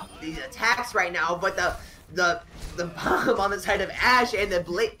these attacks right now, but the bomb on the side of Ashe and the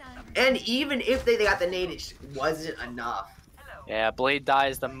Blade, and even if they got the nade, it just wasn't enough. Yeah, Blade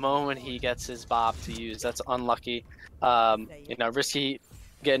dies the moment he gets his Bob to use. That's unlucky. You know, Risky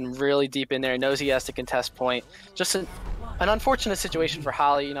getting really deep in there, knows he has to contest point. Just an unfortunate situation for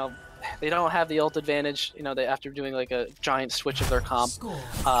Hali. You know, they don't have the ult advantage, you know, after doing like a giant switch of their comp.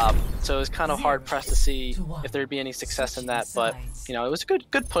 So it was kind of hard pressed to see if there'd be any success in that, but you know, it was a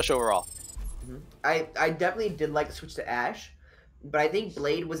good push overall. I definitely did like the switch to Ashe, but I think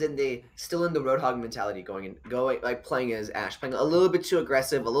Blade was still in the Roadhog mentality, going like playing as Ashe, playing a little bit too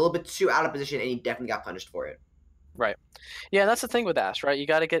aggressive, a little bit too out of position, and he definitely got punished for it. Right. Yeah, that's the thing with Ashe, right? You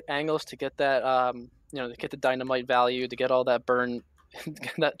got to get angles to get that, you know, to get the dynamite value, to get all that burn,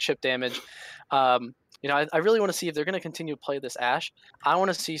 that chip damage. You know, I really want to see if they're going to continue to play this Ashe. I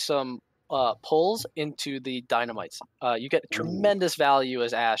want to see some pulls into the dynamites. You get tremendous value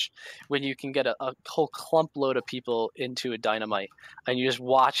as Ashe when you can get a whole clump load of people into a dynamite, and you just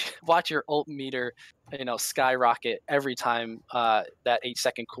watch your ult meter, you know, skyrocket every time that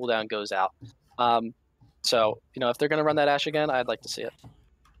 8-second cooldown goes out. So, you know, if they're going to run that Ashe again, I'd like to see it.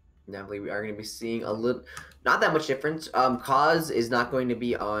 Definitely, we are going to be seeing a little, not that much difference. Kaz is not going to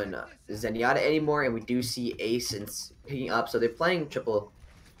be on Zenyatta anymore, and we do see Ace and picking up. So they're playing triple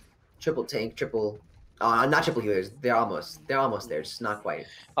tank, not triple healers. They're almost there, just not quite.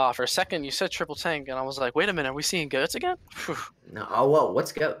 For a second, you said triple tank, and I was like, wait a minute, are we seeing Goats again? Whew. No, oh whoa,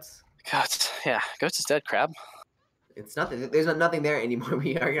 what's Goats? Goats, yeah, Goats is dead, Crab. It's nothing. There's nothing there anymore.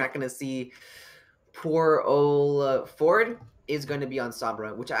 We are not going to see. Poor old Ford is going to be on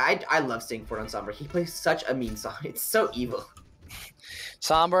Sombra, which I love seeing Ford on Sombra. He plays such a mean song. It's so evil.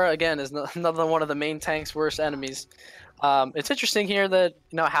 Sombra, again, is another one of the main tank's worst enemies. It's interesting here that,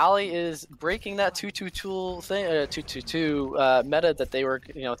 you know, Hali is breaking that 2-2-2 thing, 2-2-2 meta that they were,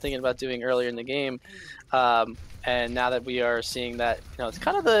 you know, thinking about doing earlier in the game. And now that we are seeing that, you know, it's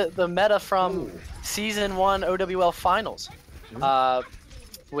kind of the meta from Season 1 OWL Finals.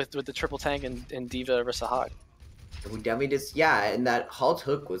 With the triple tank and Diva versus Hog. We definitely just, yeah, and that halt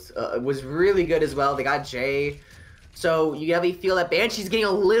hook was really good as well. They got Jay, so you definitely feel that Banshee's getting a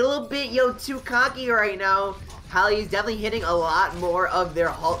little bit too cocky right now. Hali's definitely hitting a lot more of their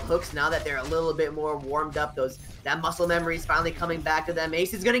halt hooks now that they're a little bit more warmed up. That muscle memory is finally coming back to them.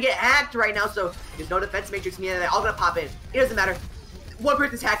 Ace is gonna get hacked right now, so there's no defense matrix. They're all gonna pop in. It doesn't matter. One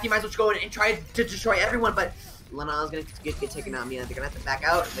person's hacked. You might as well go in and try to destroy everyone, but Lanala's gonna get taken out. They're gonna have to back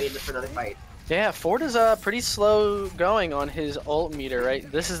out and wait for another fight. Yeah, Ford is pretty slow going on his ult meter,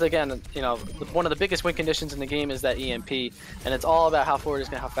 right? This is, again, you know, one of the biggest win conditions in the game is that EMP, and it's all about how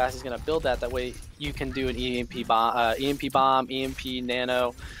how fast he's gonna build that. That way you can do an EMP bomb, EMP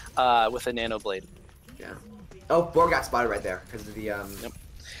nano, with a nano blade. Yeah. Oh, Ford got spotted right there because of the Yep.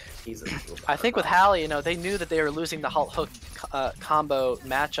 I think with Hali, you know, they knew that they were losing the halt hook combo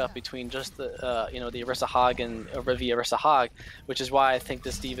matchup between just the you know, the Orisa Hog and Rivia Orisa Hog, which is why I think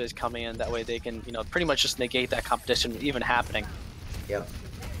this Diva is coming in. That way they can, you know, pretty much just negate that competition even happening. Yep.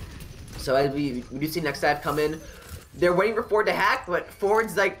 So as we do see next dive come in, they're waiting for Ford to hack, but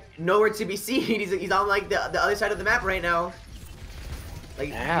Ford's like nowhere to be seen. He's on like the other side of the map right now. Like,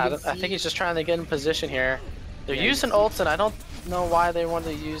 yeah, I think he's just trying to get in position here. They're using ults, and I don't know why they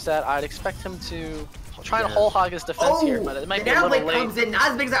wanted to use that. I'd expect him to try and whole hog his defense here, but it might be a little late. Comes in, not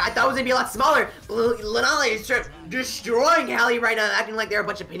as big as I thought it was gonna be a lot smaller. Lanala is destroying Hali right now, acting like they're a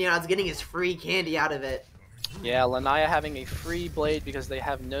bunch of pinatas, getting his free candy out of it. Yeah, Lanaya having a free blade because they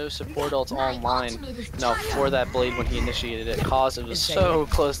have no support ults online, for that blade when he initiated it. Cause it was so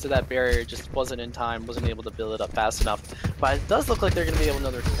close to that barrier, just wasn't in time, wasn't able to build it up fast enough. But it does look like they're going to be able to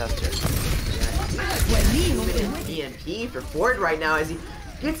another contest here. EMP for Ford right now as he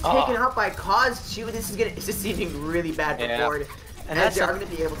gets taken out by Cause too. This is seeming really bad for Ford. And they're going to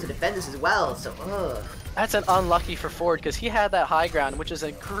be able to defend this as well, so That's an unlucky for Ford because he had that high ground, which is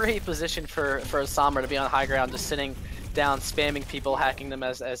a great position for a Sombra to be on high ground, just sitting down, spamming people, hacking them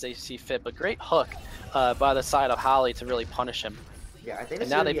as they see fit. But great hook by the side of Holly to really punish him. Yeah, I think. And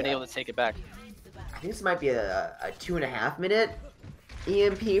now they've been able to take it back. I think this might be a 2.5 minute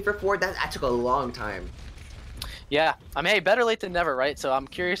EMP for Ford. That took a long time. Yeah, I mean, hey, better late than never, right? So I'm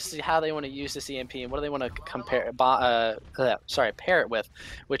curious to see how they want to use this EMP and what do they want to pair it with,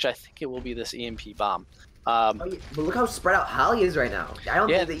 which I think it will be this EMP bomb. But look how spread out Holly is right now. I don't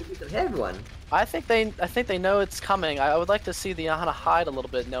think they can hit everyone. I think they know it's coming. I would like to see the Ana hide a little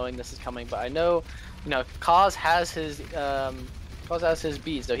bit, knowing this is coming. But I know, Kaz has his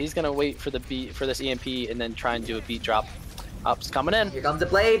beat, so he's gonna wait for the beat for this EMP and then try and do a beat drop. It's coming in. Here comes the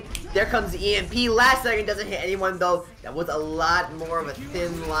blade. There comes the EMP. Last second doesn't hit anyone though. That was a lot more of a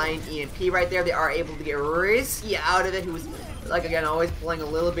thin line EMP right there. They are able to get Risky out of it, who was, like, again, always playing a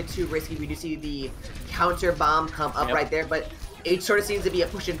little bit too risky. We do see the counter bomb come up right there, but it sort of seems to be a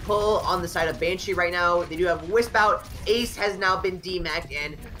push and pull on the side of Banshee right now. They do have Wisp out. Ace has now been demacked,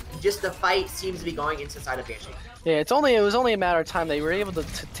 and just the fight seems to be going into the side of Banshee. Yeah, it was only a matter of time. They were able to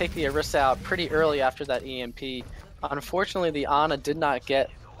take the Orisa out pretty early after that EMP. Unfortunately, the Ana did not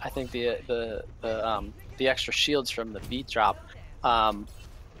get, I think, the extra shields from the beat drop.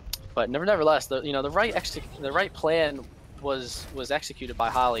 But nevertheless, the right plan was executed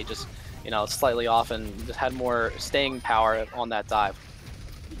by Holly, just slightly off and just had more staying power on that dive.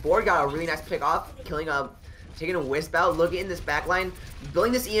 Ford got a really nice pick off, taking a Wisp out, looking in this backline,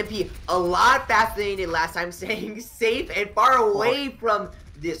 building this EMP a lot faster than he did last time, staying safe and far away from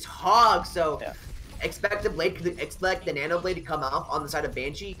this hog. So expect the Nano Blade to come off on the side of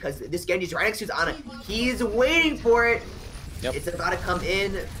Banshee, because this Genji's right next to his Ana. He's waiting for it. It's about to come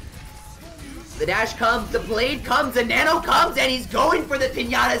in. The dash comes, the blade comes, the Nano comes, and he's going for the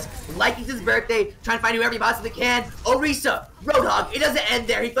pinatas like it's his birthday, trying to find whoever he possibly can. Orisa, Roadhog, it doesn't end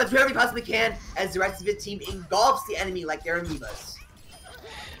there. He finds whoever he possibly can as the rest of his team engulfs the enemy like they're amoebas.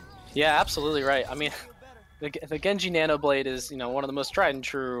 Yeah, absolutely right. I mean, the Genji Nano Blade is, one of the most tried and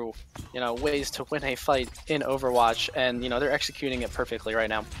true, ways to win a fight in Overwatch, and, they're executing it perfectly right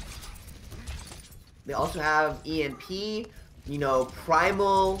now. They also have EMP,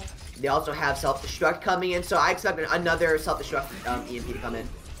 Primal. They also have Self-Destruct coming in, so I expect another Self-Destruct EMP to come in.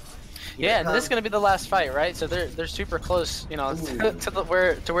 Yeah, and this is going to be the last fight, right? So they're super close, to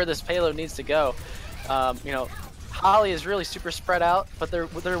where this payload needs to go. Holly is really super spread out, but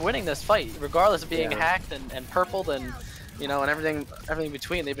they're winning this fight regardless of being hacked and purpled and and everything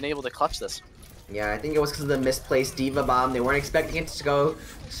between. They've been able to clutch this. Yeah, I think it was because of the misplaced Diva Bomb. They weren't expecting it to go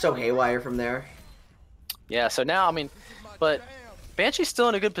so haywire from there. Yeah, so now but Banshee's still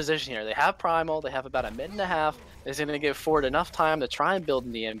in a good position here. They have Primal. They have about a minute and a half. It's going to give Ford enough time to try and build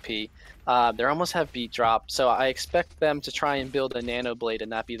an EMP. They almost have beat drop, so I expect them to try and build a Nano Blade and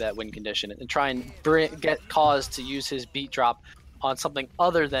not be that win condition, and try and get Cause to use his beat drop on something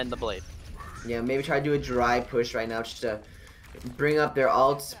other than the blade. Yeah, maybe try to do a dry push right now just to bring up their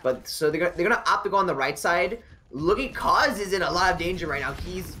ults. But so they're gonna opt to go on the right side. Looking, Cause is in a lot of danger right now.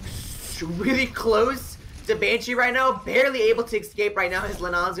 He's really close to Banshee right now, barely able to escape right now. His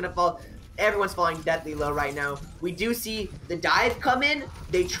Lanan's gonna fall. Everyone's falling deadly low right now. We do see the dive come in.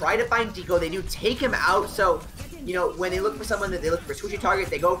 They try to find Deco. They do take him out. So, when they look for someone, that they look for a switchy target,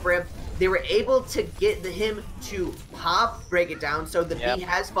 they go for him. They were able to get him to pop, break it down. So the B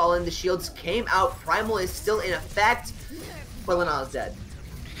has fallen. The shields came out. Primal is still in effect, but Lanal is dead.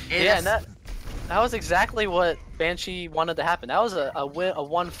 And that was exactly what Banshee wanted to happen. That was a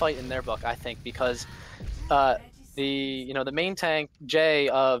one fight in their book, I think, because the main tank Jay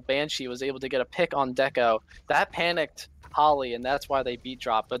of Banshee was able to get a pick on Deco. That panicked Holly, and that's why they beat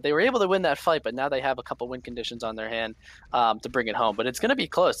drop. But they were able to win that fight, but now they have a couple win conditions on their hand to bring it home. But it's going to be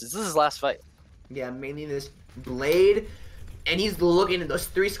close. This is his last fight. Yeah, mainly this blade, and he's looking, those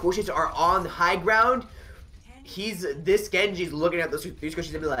three squishes are on high ground. This Genji's looking at those three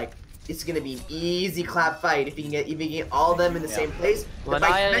squishes and be like, it's gonna be an easy clap fight if you can get all of them in the same place.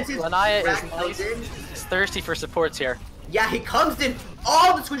 Lanaya is thirsty for supports here. Yeah, he comes in.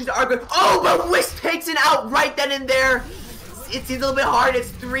 All the squishes are good. Oh, but Wisp takes it out right then and there. It's a little bit hard.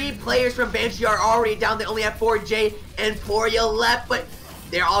 It's 3 players from Banshee are already down. They only have 4J and Poria left, but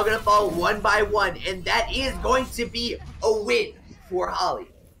They're all gonna fall one by one, and that is going to be a win for Holly.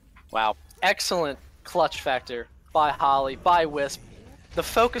 Wow. Excellent clutch factor by Holly, by Wisp. The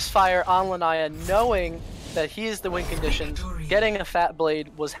focus fire on Lanaya, knowing that he is the win condition, getting a fat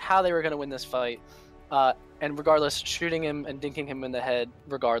blade was how they were going to win this fight. And regardless, shooting him and dinking him in the head,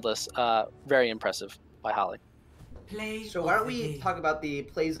 regardless, very impressive by Holly. So why don't we talk about the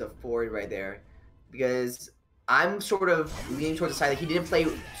plays of Ford right there? Because I'm sort of leaning towards the side that he didn't play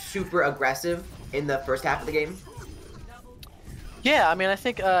super aggressive in the first half of the game. Yeah, I mean, I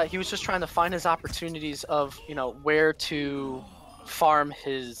think he was just trying to find his opportunities of, where to farm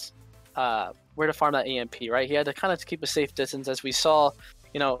his, where to farm that EMP, right? He had to kind of keep a safe distance, as we saw,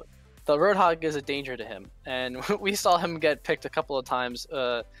 the Roadhog is a danger to him, and we saw him get picked a couple of times,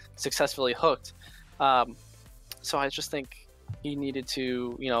 successfully hooked. So I just think he needed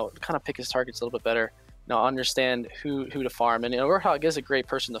to, kind of pick his targets a little bit better. Understand who to farm, and Roadhog is a great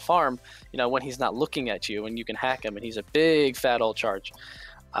person to farm. When he's not looking at you, and you can hack him, and he's a big fat old charge.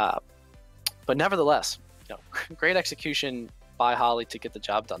 But nevertheless, great execution by Holly to get the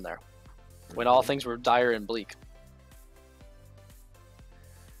job done there, when all things were dire and bleak.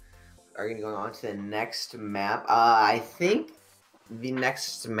 Are we going on to the next map? I think the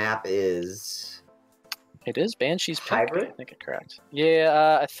next map is. It is Banshee's pick. Hybrid? I think it's correct.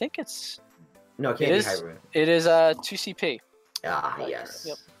 Yeah, I think it's. No, it can't be hybrid. It is 2CP. Ah, yes.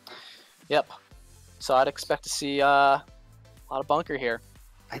 Yep. So I'd expect to see a lot of bunker here.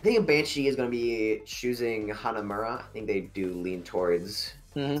 I think Banshee is going to be choosing Hanamura. I think they do lean towards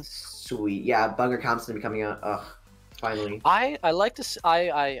sweet. Yeah, bunker comp's going to be coming out. Ugh, finally. I like to.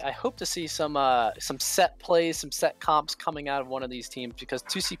 I hope to see some set plays, some set comps coming out of one of these teams, because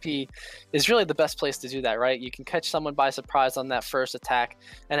 2CP is really the best place to do that, right? You can catch someone by surprise on that first attack,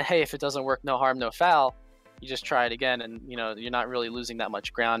 and hey, if it doesn't work, no harm, no foul. You just try it again, and you're not really losing that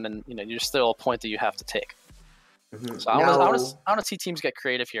much ground, and you're still a point that you have to take. So I want to see teams get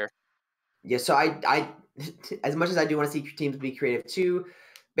creative here. Yeah, so I as much as I do want to see teams be creative too,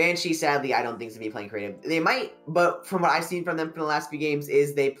 Banshee, sadly, I don't think is going to be playing creative. They might, but from what I've seen from them from the last few games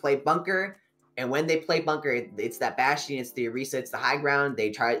is they play bunker, and when they play bunker, it's that Bastion, it's the Orisa, it's the high ground. They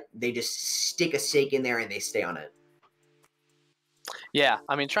just stick a stake in there and they stay on it. Yeah,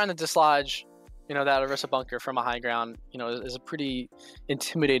 I mean, trying to dislodge, that Orisa bunker from a high ground, is a pretty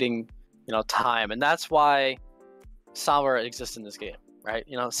intimidating, time, and that's why Sombra exists in this game, right?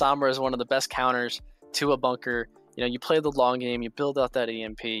 Sombra is one of the best counters to a bunker. You play the long game, you build out that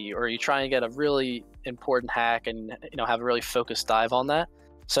EMP, or you try and get a really important hack and, have a really focused dive on that.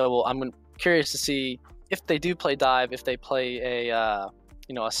 So I'm curious to see if they do play dive, if they play a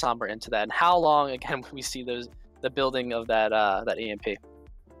Sombra into that, and how long, again, we see the building of that EMP.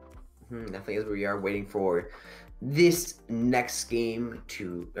 Definitely, as we are waiting for this next game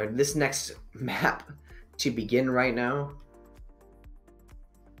this next map to begin right now.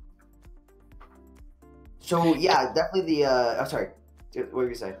 So yeah, definitely the. Sorry, what were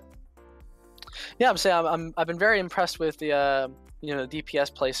you saying? Yeah, I'm saying I've been very impressed with the the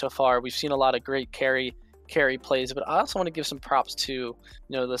DPS play so far. We've seen a lot of great carry plays, but I also want to give some props to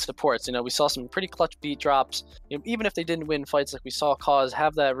the supports. We saw some pretty clutch beat drops. Even if they didn't win fights, like we saw Cause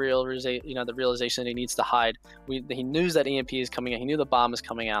have that the realization that he needs to hide. He knew that EMP is coming out. He knew the bomb is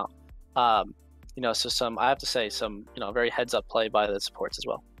coming out. So I have to say some very heads up play by the supports as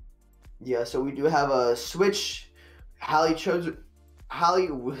well. Yeah, so we do have a switch. Hallie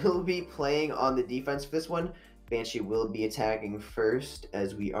will be playing on the defense for this one. Banshee will be attacking first,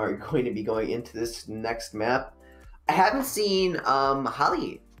 as we are going to be going into this next map. I haven't seen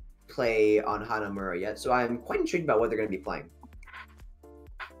Hallie play on Hanamura yet, so I'm quite intrigued about what they're going to be playing.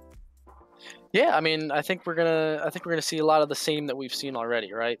 Yeah, I mean, I think we're gonna see a lot of the same that we've seen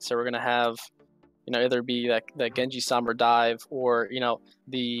already, right? So we're gonna have, either be that Genji Sombra dive, or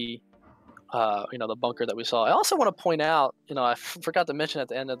the the bunker that we saw. I also want to point out, I forgot to mention at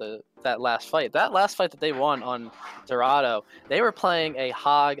the end of that last fight. That last fight that they won on Dorado, they were playing a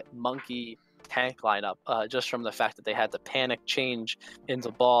Hog Monkey tank lineup, just from the fact that they had the panic change into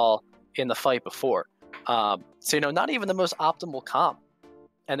ball in the fight before. So not even the most optimal comp,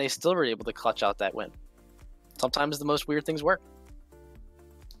 and they still were able to clutch out that win. Sometimes the most weird things work.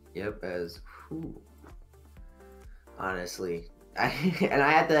 Yep, honestly, I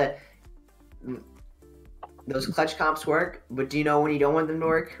had to. Those clutch comps work, but do you know when you don't want them to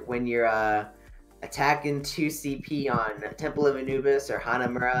work? When you're attacking 2CP on Temple of Anubis or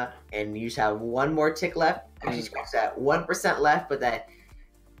Hanamura, and you just have one more tick left. Actually, scratch that, 1% left, but that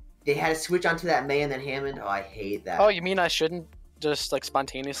they had to switch onto that May and then Hammond. Oh, I hate that. Oh, you mean I shouldn't just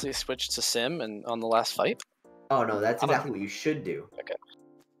spontaneously switch to Sim and on the last fight? Oh no, that's exactly what you should do. Okay.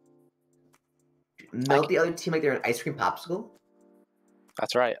 melt the other team like they're an ice cream popsicle.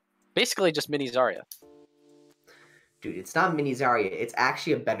 That's right. Basically, just mini Zarya. Dude, it's not mini Zarya. It's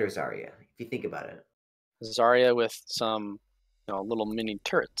actually a better Zarya, if you think about it. Zarya with some, little mini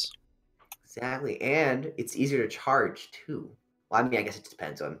turrets. Exactly, and it's easier to charge, too. Well, I mean, I guess it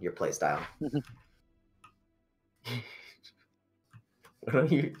depends on your playstyle. Why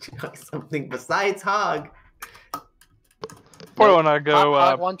don't you try something besides Hog? Porto and I go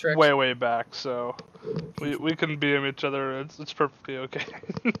Hog one trick. way back, so we can BM each other. It's perfectly okay.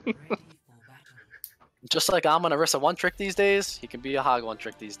 Just like I'm an Orisa one trick these days, he can be a Hog one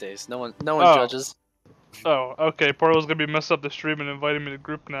trick these days. No one judges. Oh, okay. Porto's gonna be messing up the stream and inviting me to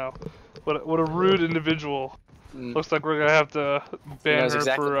group now. What a rude individual. Looks like we're gonna have to ban her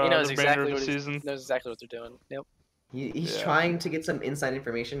for the remainder of the season. He knows exactly what they're doing. Yep. He's trying to get some inside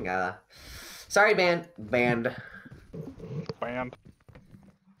information. Sorry, banned. Banned.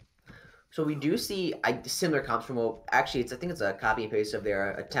 So we do see similar comps from, well, actually, I think it's a copy and paste of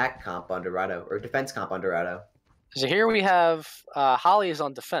their attack comp on Dorado, or defense comp on Dorado. So here we have Holly is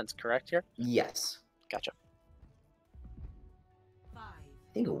on defense, correct here? Yes. Gotcha.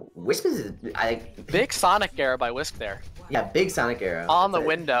 I think Wisp is big Sonic arrow by Wisp there. Yeah, big Sonic arrow. On the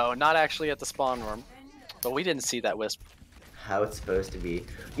window, not actually at the spawn room. But we didn't see that Wisp. How it's supposed to be.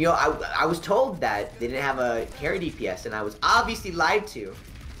 I was told that they didn't have a carry DPS, and I was obviously lied to.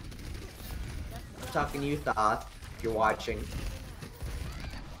 I'm talking to you, Thoth, if you're watching.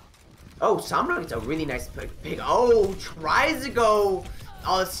 Oh, Sombra gets a really nice pick. Oh, tries to go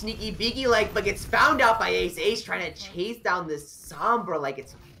all sneaky biggie like, but gets found out by Ace. Ace trying to chase down this Sombra like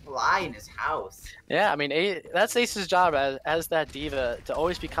it's a fly in his house. Yeah, I mean, that's Ace's job as that diva, to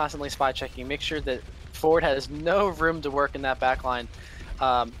always be constantly spy checking, make sure that Ford has no room to work in that backline.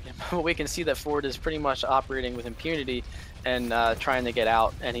 We can see that Ford is pretty much operating with impunity and trying to get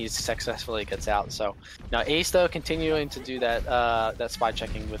out, and he successfully gets out. So now Ace, though, continuing to do that spy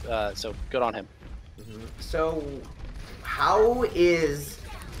checking with, so good on him. So how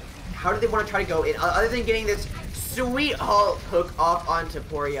do they want to try to go in, other than getting this sweet hook off onto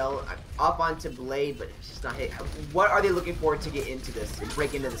Poriel, off onto Blade, but it's just not hit? What are they looking for to get into this, and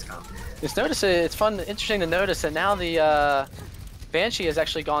break into this comp? It's fun, interesting to notice that now the Banshee has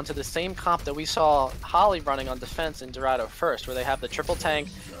actually gone to the same comp that we saw Holly running on defense in Dorado first, where they have the triple tank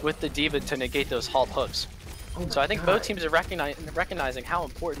with the diva to negate those halt hooks. So I think both teams are recognizing how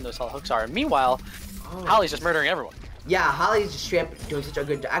important those halt hooks are. And meanwhile, Holly's just murdering everyone. Yeah, Holly's just straight up doing such a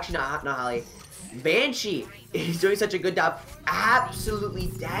good job. Actually, not Holly. Banshee is doing such a good job,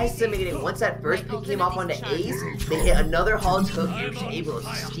 absolutely decimating. Once that first pick came off onto Ace, they hit another halt hook and was able to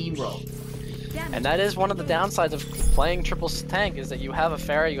steamroll. And that is one of the downsides of playing triple tank, is that you have a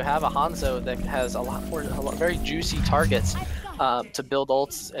Pharah, you have a Hanzo that has a lot very juicy targets to build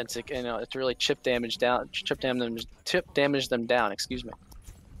ults and to really chip damage them down. Excuse me.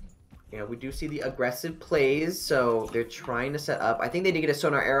 Yeah, we do see the aggressive plays, so they're trying to set up. I think they did get a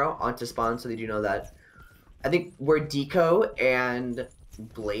sonar arrow onto spawn, so they do know that. I think where Deco and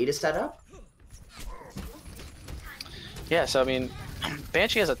Blade is set up. Yeah, so I mean,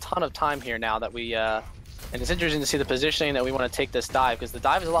 Banshee has a ton of time here now that we, and it's interesting to see the positioning that we want to take this dive, because the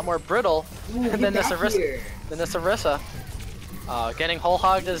dive is a lot more brittle than this Orisa. Getting whole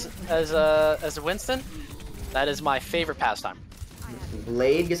hogged as Winston, that is my favorite pastime.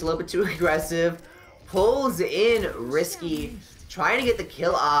 Blade gets a little bit too aggressive, pulls in Risky, trying to get the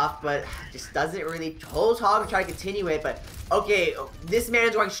kill off, but just doesn't really. Holds hog and try to continue it, but okay, this man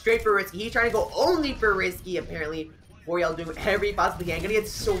is going straight for Risky. He's trying to go only for Risky, apparently. Poriel doing whatever he possibly can. Gonna get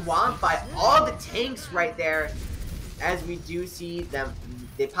swamped by all the tanks right there, as we do see them.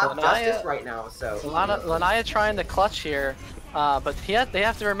 They pop Justice right now, so. Lanaya trying to clutch here, but they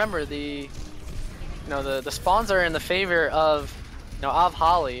have to remember the spawns are in the favor of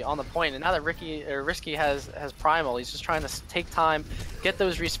Holly on the point, and now that Risky has Primal, he's just trying to take time, get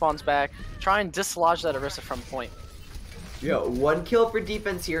those respawns back, try and dislodge that Orisa from point. Yeah, 1 kill for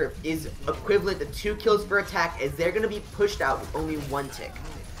defense here is equivalent to 2 kills for attack, as they're gonna be pushed out with only 1 tick.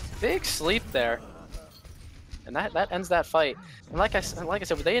 Big sleep there, and that ends that fight. And like I said,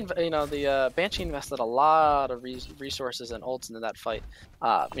 the Banshee invested a lot of resources and ults into that fight,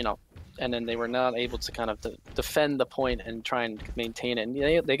 and then they were not able to kind of defend the point and try and maintain it. And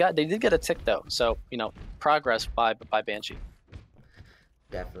they did get a tick though, so progress by Banshee.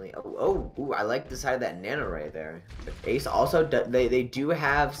 Definitely. Oh, I like the side of that nano right there. But Ace also they do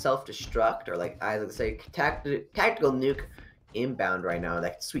have self-destruct, or like I would say tactical nuke inbound right now.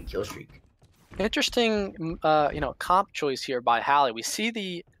 That sweet kill streak. Interesting, comp choice here by Hallie. We see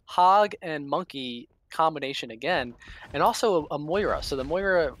the Hog and Monkey combination again, and also a Moira. So the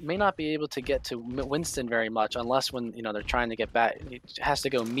Moira may not be able to get to Winston very much unless when they're trying to get back, it has to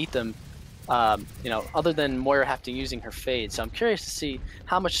go meet them. Other than Moira having using her fade. So I'm curious to see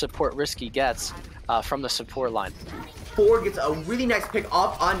how much support Risky gets from the support line. Ford gets a really nice pick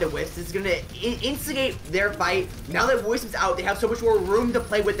off onto Wisp. This is going to instigate their fight. Now that Wisp is out, they have so much more room to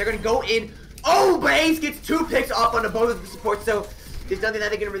play with. They're going to go in. Oh, but Ace gets 2 picks off onto both of the supports, so there's nothing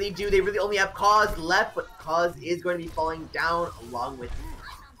that they can really do. They really only have Cause left, but Cause is going to be falling down along with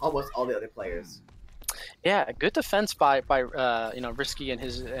almost all the other players. Yeah, good defense by Risky and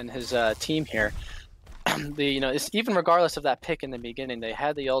his team here. It's even regardless of that pick in the beginning, they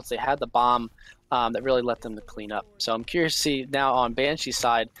had the ults, they had the bomb that really let them to clean up. So I'm curious to see now on Banshee's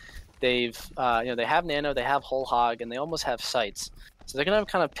side, they've they have Nano, they have Whole Hog, and they almost have sights. So they're gonna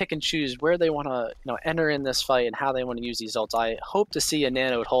kind of pick and choose where they want to enter in this fight and how they want to use these ults. I hope to see a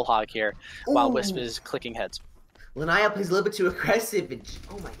Nano at Whole Hog here while Wisp is clicking heads. Lanaya plays a little bit too aggressive, and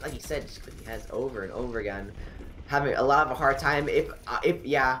like you said, just clicking heads over and over again. Having a lot of a hard time. If I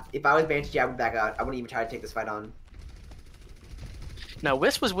was Banshee, I would back out. I wouldn't even try to take this fight on. Now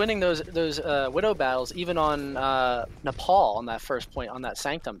Wisp was winning those Widow battles even on Nepal on that first point on that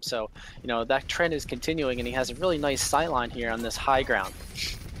Sanctum. So that trend is continuing, and he has a really nice sightline here on this high ground.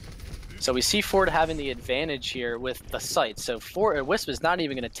 So we see Ford having the advantage here with the sight. So Wisp is not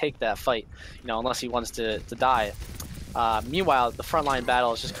even going to take that fight, unless he wants to die. Meanwhile, the frontline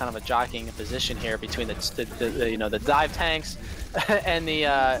battle is just kind of a jockeying position here between the dive tanks and the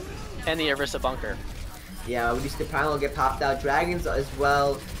Orisa bunker. Yeah, we see the panel get popped out. Dragons as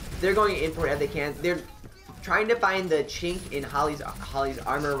well. They're going in for it as they can. They're trying to find the chink in Holly's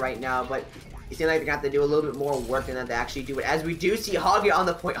armor right now, but it seems like they're gonna have to do a little bit more work than that to actually do it. As we do see Hog get on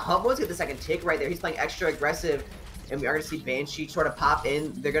the point, almost get the second tick right there. He's playing extra aggressive, and we are gonna see Banshee sort of pop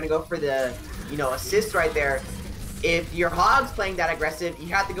in. They're gonna go for the assist right there. If your Hog's playing that aggressive, you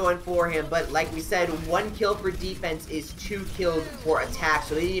have to go in for him. But like we said, 1 kill for defense is 2 kills for attack.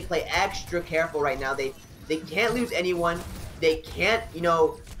 So they need to play extra careful right now. They can't lose anyone. They can't,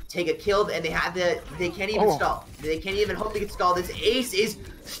 take a kill, and they can't even stall. They can't even hope to get stalled. This Ace is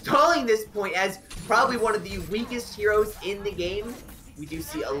stalling this point as probably one of the weakest heroes in the game. We do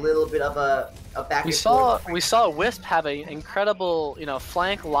see a little bit of a back and forth. We saw Wisp have an incredible,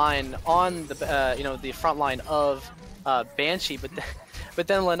 flank line on the, the front line of Banshee, but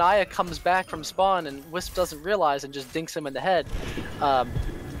then Lanaya comes back from spawn and Wisp doesn't realize and just dinks him in the head.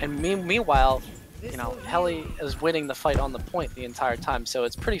 And meanwhile, Heli is winning the fight on the point the entire time. So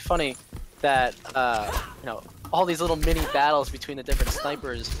it's pretty funny that all these little mini battles between the different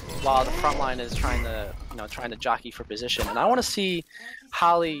snipers while the front line is trying to jockey for position. And I want to see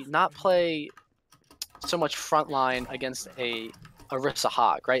Holly not play so much front line against a Orisa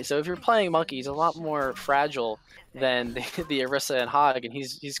Hog, right? So if you're playing Monkey, he's a lot more fragile than the Orisa and Hog, and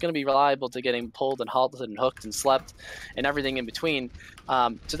he's going to be reliable to getting pulled and halted and hooked and slept and everything in between.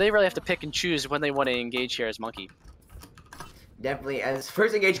 So they really have to pick and choose when they want to engage here as Monkey. Definitely, as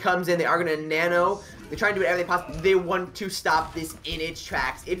first engage comes in, they are going to Nano. They're trying to do whatever they possibly. They want to stop this in its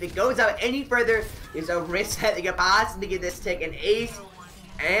tracks. If it goes out any further, there's a risk that they could possibly get this tick. And Ace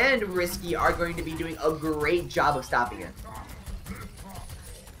and Risky are going to be doing a great job of stopping it.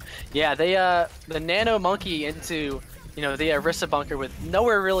 Yeah, they the Nano Monkey into the Orisa bunker with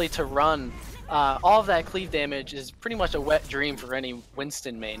nowhere really to run. All of that cleave damage is pretty much a wet dream for any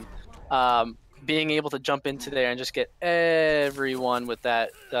Winston main. Being able to jump into there and just get everyone with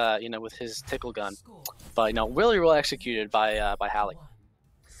that, with his tickle gun. But really well executed by Hali.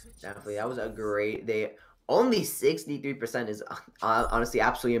 Definitely, that was a great. They only 63% is honestly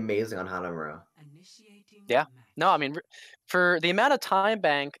absolutely amazing on Hanamuра. Yeah. No, I mean, for the amount of time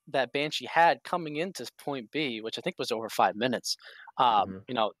bank that Banshee had coming into point B, which I think was over 5 minutes,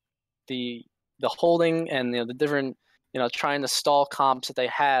 the holding and the different trying to stall comps that they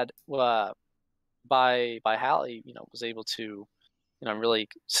had by Hali, was able to really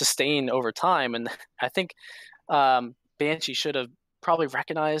sustain over time. And I think Banshee should have probably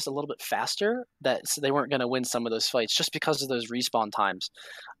recognized a little bit faster that they weren't going to win some of those fights just because of those respawn times.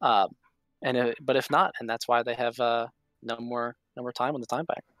 But if not, and that's why they have no more time on the time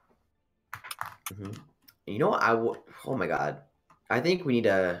back. Oh my god, I think we need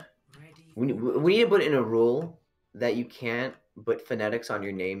to put in a rule that you can't put phonetics on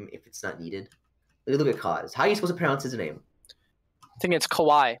your name if it's not needed. Look at Cause. How are you supposed to pronounce his name? I think it's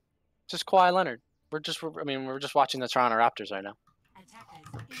Kawhi, just Kawhi Leonard. We're just watching the Toronto Raptors right now.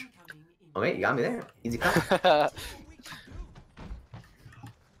 Okay, you got me there. Easy call.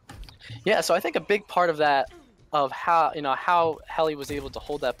 Yeah, so I think a big part of that, of how Heli was able to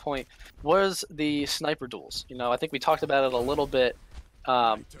hold that point, was the sniper duels. I think we talked about it a little bit,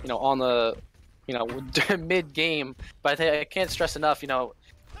 on the, mid game, but I can't stress enough,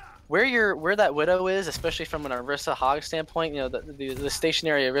 where that Widow is, especially from an Orisa Hog standpoint, the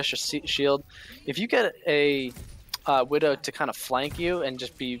stationary Orisa shield. If you get a Widow to kind of flank you and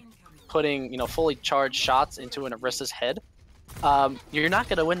just be putting fully charged shots into an Orisa's head, you're not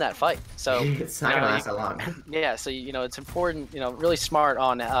going to win that fight. So it's not going to last that long. Yeah, so it's important, really smart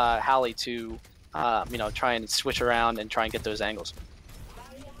on Hallie to try and switch around and try and get those angles.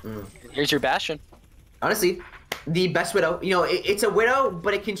 Here's your Bastion. Honestly, the best Widow. It's a Widow,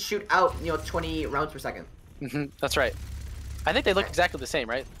 but it can shoot out 20 rounds per second. That's right. I think they look exactly the same,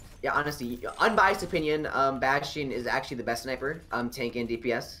 right? Yeah, honestly, unbiased opinion, Bastion is actually the best sniper, tank and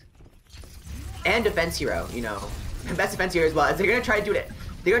DPS. And defense hero, best defense hero as well. As they're gonna try to do it,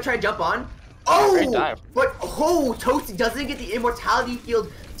 they're gonna try to jump on. Great dive. But Toasty doesn't get the immortality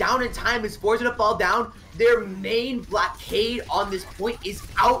field down in time. His four's gonna fall down. Their main blockade on this point is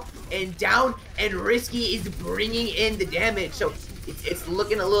out and down, and Risky is bringing in the damage. So it's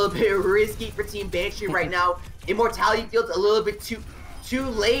looking a little bit risky for Team Banshee right now. Immortality field's a little bit too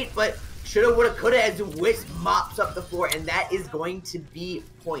late, but shoulda, woulda, coulda as Wisp mops up the floor, and that is going to be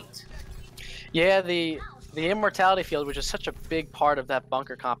point. Yeah, the immortality field, which is such a big part of that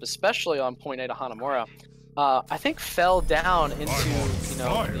bunker comp, especially on point A to Hanamura, I think fell down into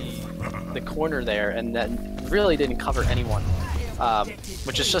the corner there, and then really didn't cover anyone,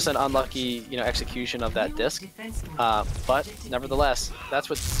 which is just an unlucky execution of that disc. But nevertheless, that's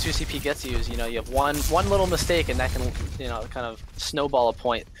what 2CP gets you. Is you have one little mistake, and that can kind of snowball a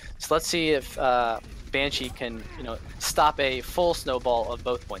point. So let's see if Banshee can stop a full snowball of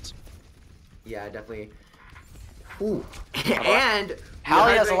both points. Yeah, definitely. Ooh. And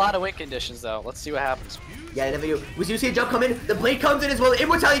Hallie has a lot of win conditions, though. Let's see what happens. Yeah, definitely do. We see a jump come in. The blade comes in as well. The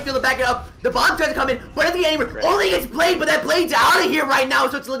immortality field to back it up. The bomb tries to come in, but at the end, only gets blade, but that blade's out of here right now,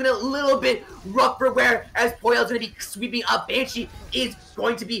 so it's looking a little bit rough for wear as Poyal's going to be sweeping up. Banshee is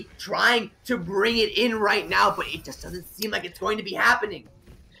going to be trying to bring it in right now, but it just doesn't seem like it's going to be happening.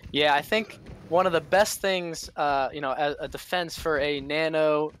 Yeah, I think one of the best things, as a defense for a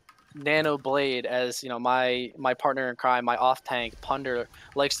nano blade, as my partner in crime, my off tank Punder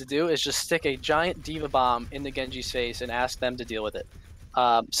likes to do, is just stick a giant diva bomb in the Genji's face and ask them to deal with it.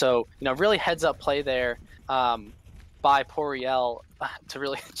 So really heads up play there by Poriel to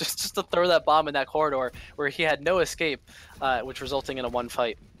really just to throw that bomb in that corridor where he had no escape, which resulting in a one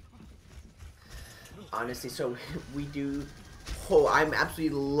fight. Honestly, so we do. Oh, I'm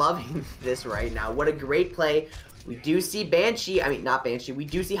absolutely loving this right now. What a great play. We do see Banshee, not Banshee, we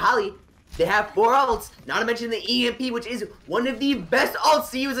do see Hallie. They have 4 ults, not to mention the EMP, which is one of the best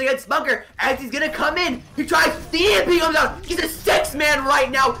ults to use against Bunker, as he's gonna come in. He tries, the EMP comes out, he's a 6-man right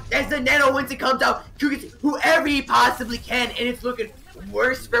now, as the Nano once it comes out, he gets whoever he possibly can, and it's looking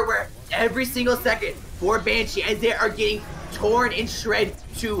worse for wear every single second for Banshee, as they are getting torn and shredded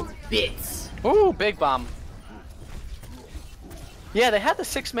to bits. Ooh, big bomb. Yeah, they had the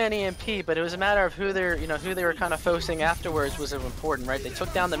 6-man EMP, but it was a matter of who they were kind of focusing afterwards was important, right? They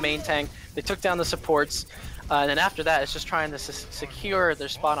took down the main tank, they took down the supports, and then after that, it's just trying to secure their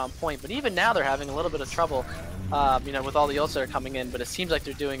spot on point. But even now, they're having a little bit of trouble, with all the ults that are coming in. But it seems like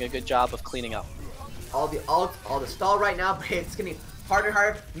they're doing a good job of cleaning up. All the ults, all the stall right now, but it's getting harder and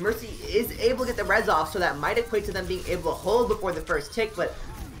harder. Mercy is able to get the res off, so that might equate to them being able to hold before the first tick. But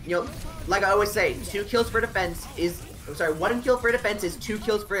like I always say, 2 kills for defense is. I'm sorry, 1 kill for defense is 2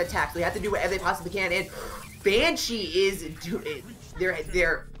 kills for attack. So they have to do whatever they possibly can. And Banshee is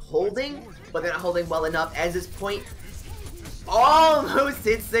they're holding, but they're not holding well enough. As this point almost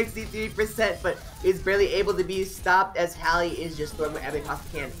hit 63%, but is barely able to be stopped as Hallie is just throwing whatever they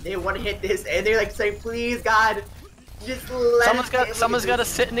possibly can. They want to hit this, and they're like saying, "Please, God, just let." Someone's got to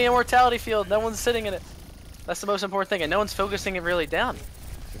sit in the immortality field. No one's sitting in it. That's the most important thing, and no one's focusing it really down.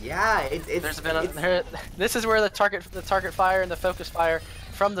 Yeah, this is where the target fire and the focus fire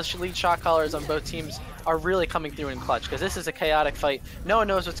from the lead shot callers on both teams are really coming through in clutch, because this is a chaotic fight. No one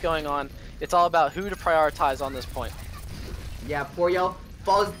knows what's going on. It's all about who to prioritize on this point. Yeah, Poriel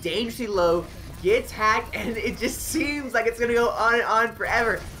falls dangerously low, gets hacked, and it just seems like it's gonna go on and on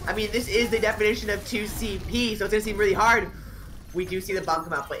forever. This is the definition of 2CP, so it's gonna seem really hard. We do see the bomb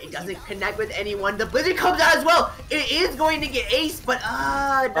come out, but it doesn't connect with anyone. The blizzard comes out as well. It is going to get aced, but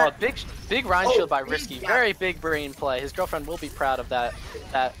big Rhine shield by Risky. Yeah. Very big brain play. His girlfriend will be proud of that.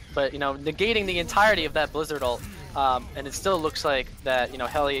 But negating the entirety of that blizzard ult, and it still looks like that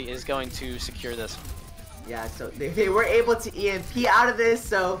Heli is going to secure this. Yeah, so they were able to EMP out of this.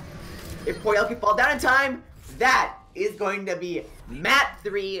 So if Poyal can fall down in time, that is going to be Mat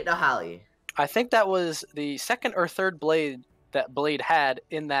 3 to Holly. I think that was the second or third blade that Blade had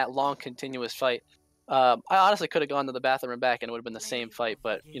in that long continuous fight. I honestly could have gone to the bathroom and back and it would have been the same fight,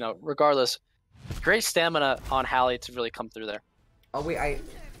 but regardless, great stamina on Hallie to really come through there. Oh wait,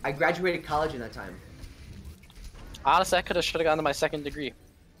 I graduated college in that time. Honestly, I should have gone to my second degree.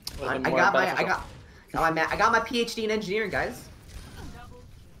 I got my PhD in engineering, guys.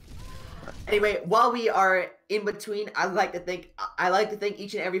 Anyway, while we are in between, I like to thank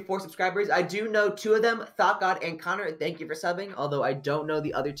each and every 4 subscribers. I do know 2 of them, Thought God and Connor. Thank you for subbing. Although I don't know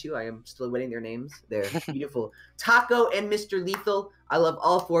the other 2, I am still waiting their names. They're beautiful. Taco and Mr. Lethal. I love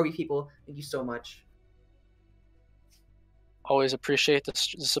all 4 of you people. Thank you so much. Always appreciate the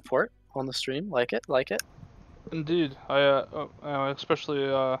support on the stream. Like it. Indeed, I especially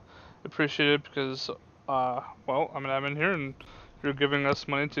appreciate it because, well, I mean, I'm in here and you're giving us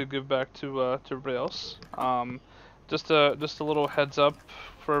money to give back to everybody else. Just a little heads up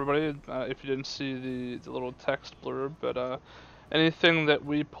for everybody, if you didn't see the little text blurb, but anything that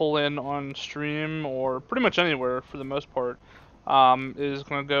we pull in on stream or pretty much anywhere for the most part is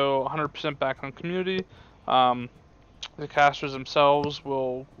going to go 100% back on community. The casters themselves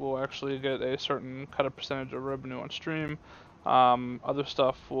will actually get a certain cut of percentage of revenue on stream. Other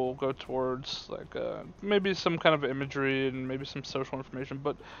stuff will go towards like maybe some kind of imagery and maybe some social information,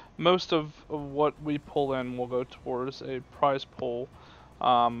 but most of what we pull in will go towards a prize pool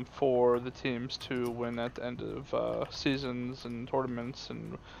for the teams to win at the end of seasons and tournaments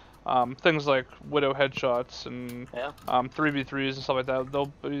and things like Widow headshots and 3v3s and stuff like that.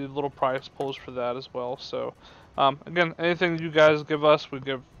 There'll be little prize pools for that as well. So again, anything you guys give us, we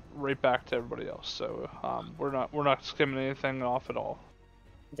give right back to everybody else. So we're not skimming anything off at all.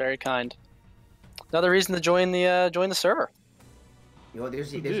 Very kind. Another reason to join the server.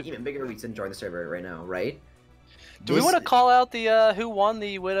 There's even bigger reason to join the server right now, right? Do we want to call out the who won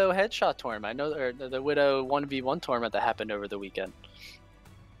the Widow headshot tournament? I know, or the Widow 1v1 tournament that happened over the weekend.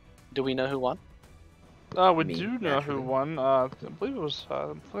 Do we know who won? We do know who won. I believe it was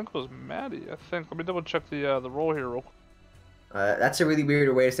I think it was Maddie. I think. Let me double check the roll here real quick. That's a really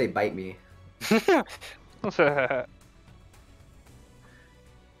weird way to say bite me. So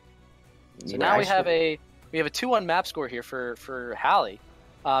now we have a 2-1 map score here for Hallie.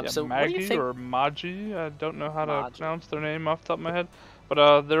 So Maggie, what do you think? or Maji, I don't know how to pronounce their name off the top of my head,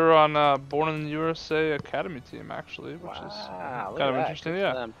 but they're on Born in the USA Academy team actually, which is kind of interesting.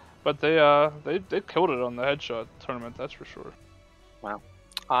 Yeah, but they killed it on the headshot tournament, that's for sure. Wow,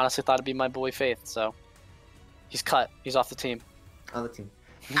 honestly thought it'd be my boy Faith, so he's cut. He's off the team. On the team.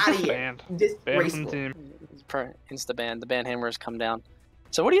 Out of here. Banned from the team. Insta ban. The ban hammer has come down.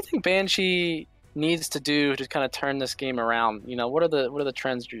 So what do you think Banshee needs to do to kind of turn this game around? What are the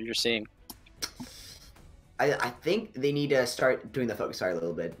trends you're seeing? I think they need to start doing the focus fire a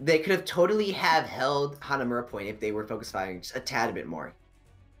little bit. They could have totally held Hanamura point if they were focus firing just a tad bit more.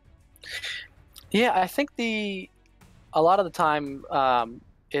 Yeah, I think a lot of the time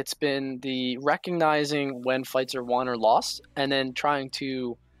it's been the recognizing when fights are won or lost, and then trying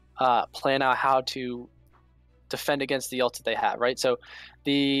to plan out how to defend against the ults that they have, right? So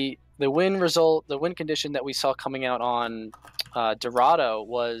the win condition that we saw coming out on Dorado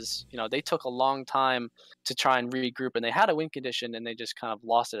was, they took a long time to try and regroup, and they had a win condition, and they just kind of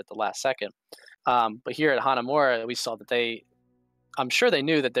lost it at the last second. But here at Hanamura, we saw that I'm sure they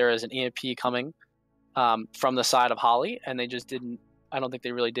knew that there is an EMP coming from the side of Holly, and they just didn't. I don't think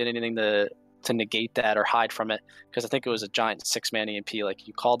they really did anything to negate that or hide from it, because I think it was a giant 6-man EMP, like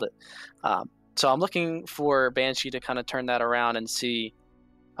you called it. So I'm looking for Banshee to kind of turn that around and see,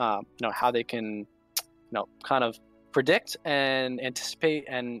 how they can, kind of predict and anticipate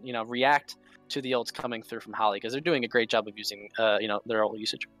and react to the ults coming through from Holly, because they're doing a great job of using their ult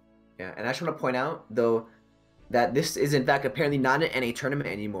usage. Yeah, and I just want to point out though that this is in fact apparently not an NA tournament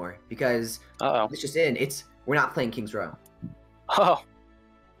anymore, because it's just we're not playing King's Row. Oh,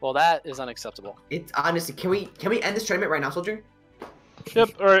 well, that is unacceptable. It's honestly, can we end this tournament right now, Soldier? Yep.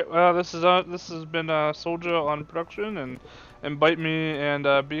 All right. This has been Soldier on production and Bite Me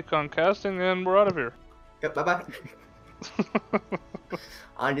and Beak on casting, and we're out of here. Yep. Bye bye.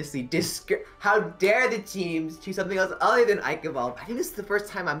 Honestly, how dare the teams choose something else other than Eichenwald? I think this is the first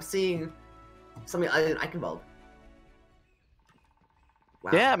time I'm seeing something other than Eichenwald.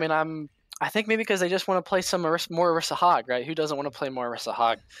 Wow. Yeah, I mean, I think maybe because they just want to play more Orisa Hog, right? Who doesn't want to play more Orisa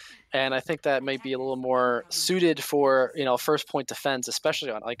Hog? And I think that might be a little more suited for, first point defense, especially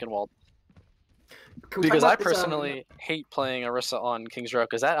on Eichenwald. Because I personally hate playing Orisa on King's Row,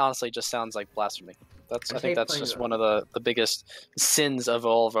 because that honestly just sounds like blasphemy. I think that's just one of the biggest sins of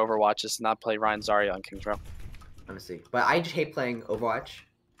all of Overwatch, is to not play Ryan Zarya on King's Row. honestly. But I just hate playing Overwatch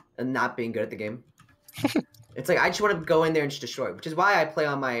and not being good at the game. It's like I just want to go in there and just destroy, which is why I play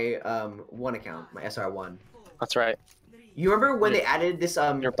on my one account, my SR1. That's right. You remember when they added this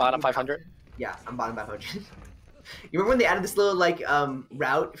Your bottom 500? Yeah, I'm bottom 500. You remember when they added this little like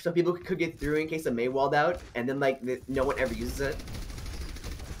route so people could get through in case the May walled out, and then like no one ever uses it?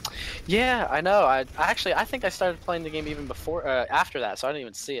 Yeah, I know. I think I started playing the game even before after that, so I didn't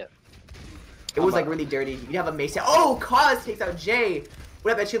even see it. It was like really dirty. You have a Mace. Oh, Cause takes out Jay. Would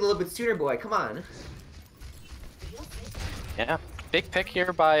have bet you a little bit sooner, boy. Come on. Yeah, big pick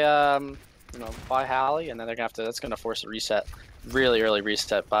here by by Hallie, and then they're gonna have to. That's gonna force a reset, really early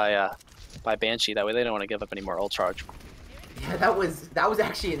reset by Banshee. That way they don't want to give up any more ult charge. Yeah, that was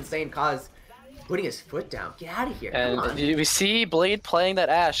actually insane. Cause putting his foot down. Get out of here. And we see Blade playing that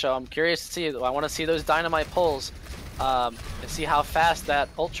Ashe, so I'm curious to see. I want to see those dynamite pulls, and see how fast that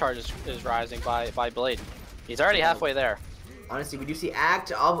ult charge is rising by Blade. He's already halfway there. Honestly, we do see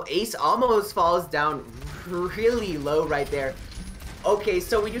Ace almost falls down really low right there. Okay,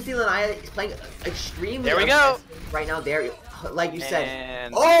 so we do see Lanaya playing extremely there we go right now there, like you said.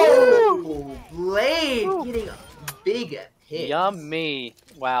 And oh, Blade getting a big hit. Yummy.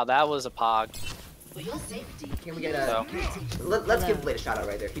 Wow, that was a pog. Can we get a... Let's give Blade a shout out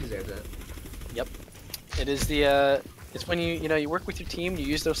right there. He deserves it. Yep. It is the... it's when you work with your team, you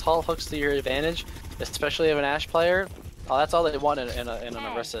use those hull hooks to your advantage, especially of an Ashe player. Oh, that's all they want in an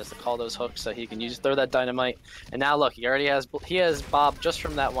Orisa is to call those hooks so he can throw that dynamite. And now look, he has Bob just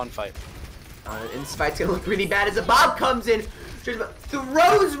from that one fight. And this fight's gonna look really bad as a Bob comes in,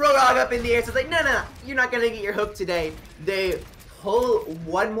 throws Roadhog up in the air. So it's like, no, you're not gonna get your hook today. They pull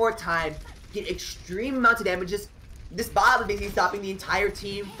one more time, get extreme amounts of damages. This Bob is basically stopping the entire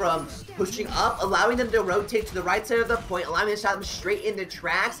team from pushing up, allowing them to rotate to the right side of the point, allowing them to shot them straight in the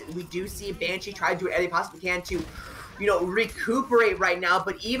tracks. We do see Banshee try to do everything they possibly can to, recuperate right now.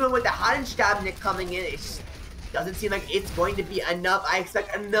 But even with the Halichoeres coming in, it doesn't seem like it's going to be enough. I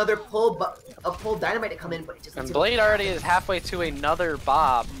expect another pull dynamite to come in, but it just doesn't. And Blade already is halfway to another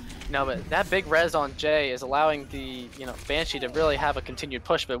Bob. But that big res on Jay is allowing the Banshee to really have a continued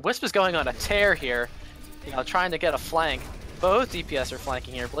push. But Wisp is going on a tear here, trying to get a flank. Both DPS are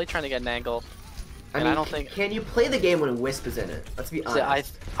flanking here. Blade trying to get an angle. And I don't think. Can you play the game when Wisp is in it? Let's be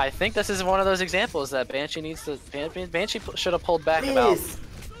honest. I think this is one of those examples that Banshee needs to. Banshee should have pulled back about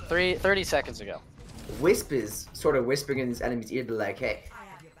 30 seconds ago. Wisp is sort of whispering in his enemy's ear to be like, hey,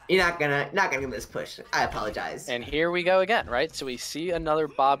 you're not gonna give this push. I apologize. And here we go again, right? So we see another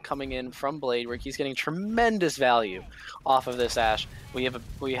Bob coming in from Blade where he's getting tremendous value off of this Ashe. We have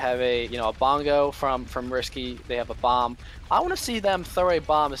a bongo from Risky. They have a bomb. I want to see them throw a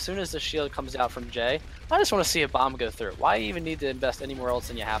bomb as soon as the shield comes out from Jay. I just want to see a bomb go through. Why even need to invest any more ults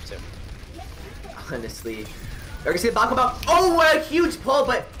than you have to? Honestly. They're gonna see the bomb come out. Oh, what a huge pull,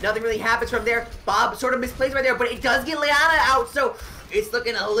 but nothing really happens from there. Bob sort of misplays right there, but it does get Liana out, so it's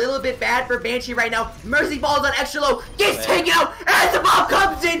looking a little bit bad for Banshee right now. Mercy balls on extra low, gets taken out as the bomb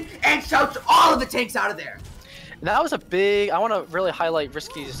comes in and shouts all of the tanks out of there. And that was a big, I want to really highlight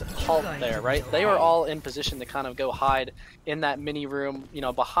Risky's halt there, right? They were all in position to kind of go hide in that mini room,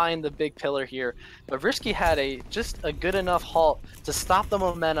 behind the big pillar here. But Risky had just a good enough halt to stop the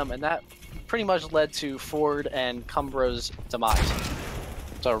momentum, and that pretty much led to Ford and Cumbro's demise.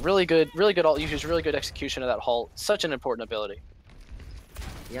 So really good ult usage, really good execution of that halt. Such an important ability.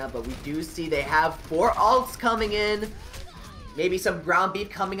 Yeah, but we do see they have 4 ults coming in. Maybe some ground beef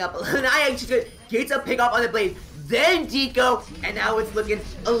coming up. Lanaya gets a pick up on the Blade. Then Deco, and now it's looking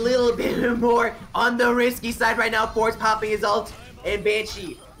a little bit more on the Risky side right now. Ford's popping his ult, and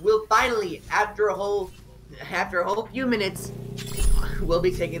Banshee will finally, after a whole few minutes, will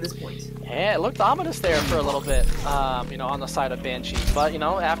be taking this point. Yeah, it looked ominous there for a little bit, on the side of Banshee. But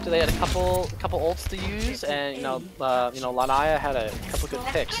after they had a couple ults to use, and Lanaya had a couple good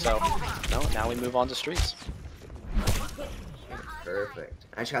picks. So now we move on to Streets. Perfect.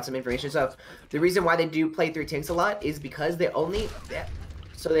 I just got some information. So the reason why they do play 3 tanks a lot is because they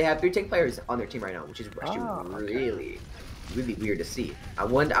have 3 tank players on their team right now, which is actually really weird to see. I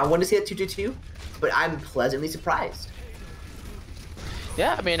want to see a 2-2-2, but I'm pleasantly surprised.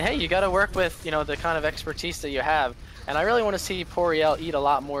 Yeah, I mean, hey, you got to work with the kind of expertise that you have, and I really want to see Poriel eat a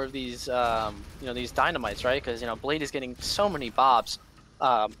lot more of these these dynamites, right? Because Blade is getting so many bobs,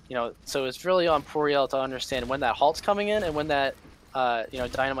 so it's really on Poriel to understand when that halt's coming in and when that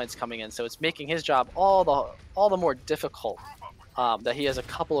dynamite's coming in. So it's making his job all the more difficult. That he has a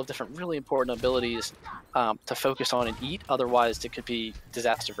couple of different really important abilities to focus on and eat. Otherwise, it could be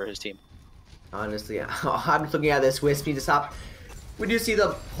disaster for his team. Honestly, I'm looking at this Wisp need to stop We do see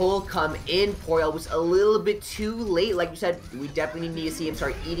the pull come in. Poriel was a little bit too late. Like you said, we definitely need to see him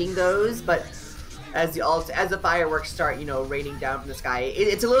start eating those. But as the fireworks start, you know, raining down from the sky,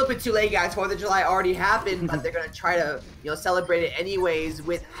 it's a little bit too late, guys. 4th of July already happened, but they're gonna try to, you know, celebrate it anyways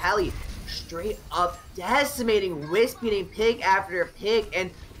with Hali straight up decimating, Wisp hitting pick after pick,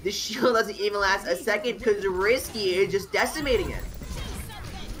 and the shield doesn't even last a second because Risky is just decimating it.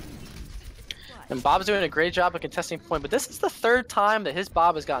 And Bob's doing a great job of contesting point, but this is the 3rd time that his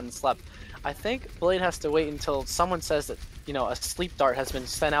Bob has gotten slept. I think Blade has to wait until someone says that, you know, a sleep dart has been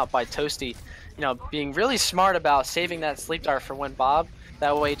sent out by Toasty. You know, being really smart about saving that sleep dart for when Bob.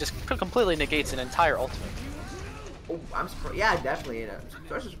 That way, it just completely negates an entire ultimate. Oh, I'm surprised. Yeah, definitely. And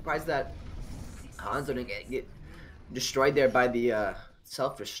I'm surprised that Hanzo didn't get destroyed there by the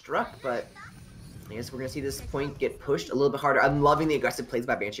self-destruct, but I guess we're going to see this point get pushed a little bit harder. I'm loving the aggressive plays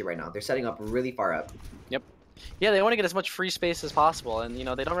by Banshee right now. They're setting up really far up. Yep. Yeah, they want to get as much free space as possible, and, you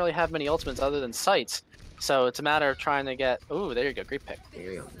know, they don't really have many ultimates other than Sights. So it's a matter of trying to get... Ooh, there you go. Great pick. There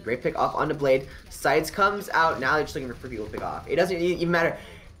you go. Great pick off onto Blade. Sights comes out. Now they're just looking for people to pick off. It doesn't even matter.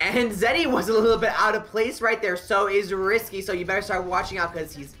 And Zeddy was a little bit out of place right there. So is Risky. So you better start watching out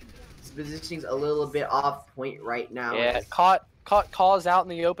because his positioning's a little bit off point right now. Yeah, caught Cause out in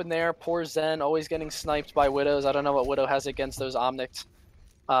the open there. Poor Zen, always getting sniped by Widows. I don't know what Widow has against those Omnics.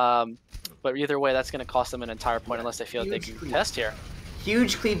 But either way, that's going to cost them an entire point unless they feel like they can contest here.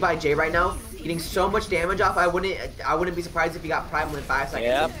 Huge cleave by Jay right now, getting so much damage off. I wouldn't be surprised if he got Primal in 5 seconds.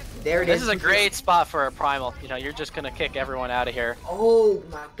 Yep. There it is. This is a great spot for a Primal. You know, you're just going to kick everyone out of here. Oh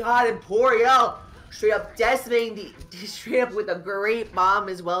my god, and Poriel straight up decimating straight up with a great bomb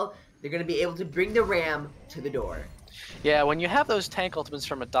as well. They're going to be able to bring the Ram to the door. Yeah, when you have those tank ultimates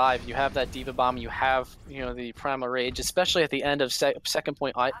from a dive, you have that Diva Bomb, you have, you know, the Primal Rage, especially at the end of second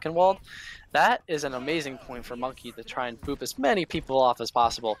point Eichenwald. That is an amazing point for Monkey to try and boop as many people off as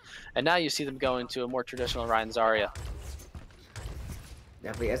possible. And now you see them go into a more traditional Ryan Zarya.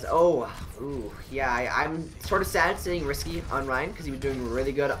 Definitely is. Oh, ooh, yeah, I'm sort of sad seeing Risky on Ryan because he was doing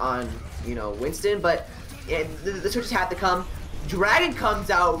really good on, you know, Winston, but the switches have to come. Dragon comes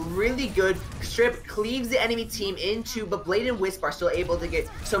out really good, strip cleaves the enemy team into, but Blade and Wisp are still able to get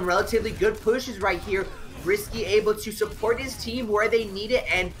some relatively good pushes right here. Risky able to support his team where they need it,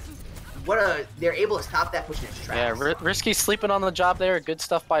 and they're able to stop that push in its tracks. Yeah, Risky sleeping on the job there. Good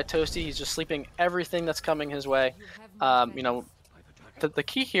stuff by Toasty. He's just sleeping everything that's coming his way. You know, the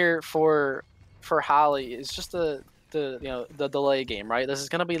key here for Holly is just the delay game, right? This is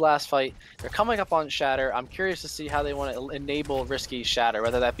going to be last fight. They're coming up on Shatter. I'm curious to see how they want to enable Risky's Shatter,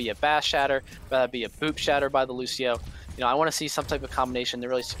 whether that be a Bash Shatter, whether that be a Boop Shatter by the Lucio. You know, I want to see some type of combination to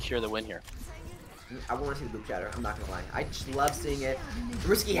really secure the win here. I want to see the Boop Shatter, I'm not going to lie. I just love seeing it.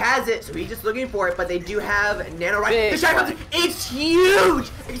 Risky has it, so he's just looking for it, but they do have Nano right. The Shatter comes in. It's huge!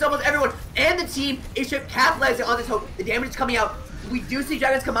 It's almost everyone, and the team is capitalizing on this hope. The damage is coming out. We do see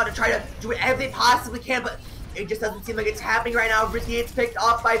Dragons come out to try to do whatever they possibly can, but it just doesn't seem like it's happening right now. Risky gets picked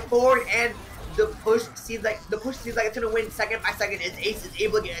off by Ford, and the push seems like it's gonna win second by second as Ace is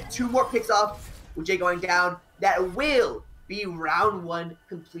able to get 2 more picks off with Jay going down. That will be round 1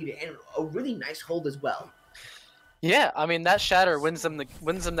 completed, and a really nice hold as well. Yeah, I mean that Shatter wins them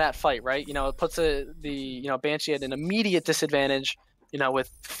that fight, right? You know, it puts the Banshee at an immediate disadvantage. You know,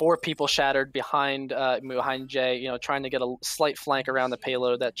 with 4 people shattered behind Jay. You know, trying to get a slight flank around the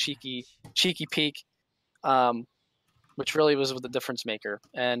payload, that cheeky peek. Which really was the difference maker.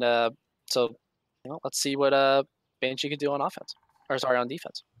 And so, you know, let's see what Banshee could do on offense. Or sorry, on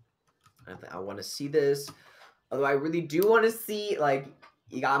defense. I want to see this. Although I really do want to see, like,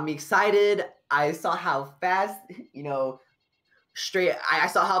 you got me excited. I saw how fast, you know, I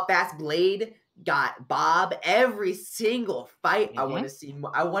saw how fast Blade got Bob every single fight. Mm-hmm. I want to see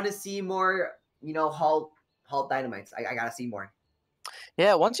more. I want to see more, you know, Halt Dynamites. I got to see more.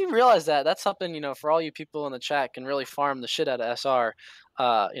 Yeah, once you realize that, that's something, you know, for all you people in the chat can really farm the shit out of SR,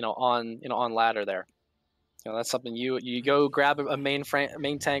 on ladder there. You know, that's something you go grab a main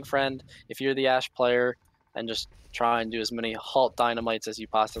tank friend if you're the Ashe player, and just try and do as many Halt Dynamites as you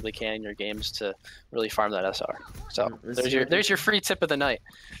possibly can in your games to really farm that SR. So there's your free tip of the night.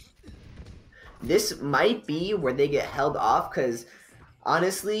 This might be where they get held off because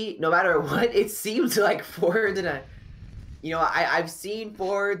honestly, no matter what, it seems like Ford and you know, I've seen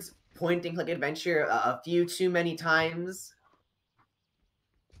Fords pointing click adventure a few too many times.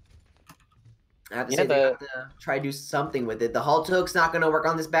 I have to say they have to try to do something with it. The Halt hook's not going to work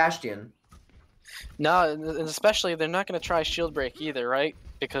on this Bastion. No, and especially they're not going to try shield break either, right?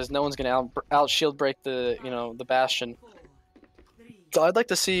 Because no one's going to out shield break the Bastion. So I'd like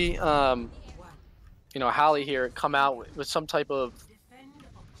to see Hali here come out with some type of,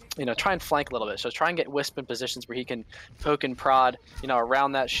 try and flank a little bit. So try and get Wisp in positions where he can poke and prod,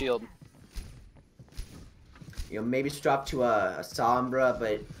 around that shield. Maybe drop to a Sombra,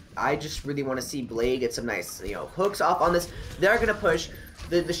 but I just really want to see Blade get some nice, hooks off on this. They're going to push.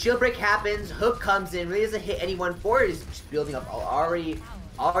 The shield break happens. Hook comes in. Really doesn't hit anyone. Ford is just building up. Already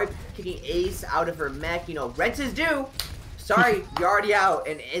kicking Ace out of her mech. Rent is due. Sorry, you're already out.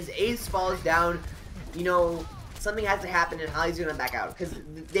 And as Ace falls down, something has to happen and Hali's going to back out. Because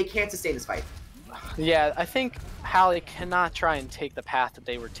they can't sustain this fight. Yeah, I think Hali cannot try and take the path that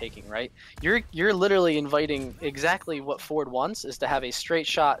they were taking, right? You're literally inviting exactly what Ford wants, is to have a straight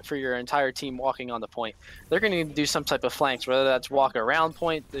shot for your entire team walking on the point. They're going to need to do some type of flanks, whether that's walk around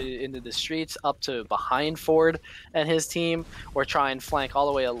point into the streets up to behind Ford and his team, or try and flank all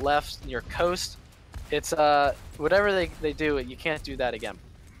the way left near coast. It's whatever they do, you can't do that again.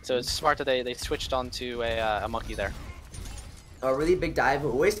 So it's smart that they switched onto a monkey there. A really big dive.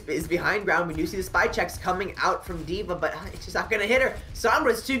 Wisp is behind ground. We do see the spy checks coming out from D.Va, but it's just not going to hit her.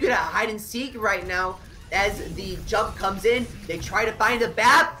 Sombra's too good at hide and seek right now as the jump comes in. They try to find the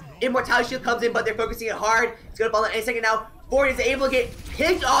BAP. Immortality Shield comes in, but they're focusing it hard. It's going to fall in any second now. Ford is able to get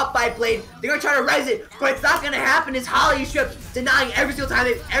picked off by Blade. They're going to try to res it, but it's not going to happen as Hali is denying every single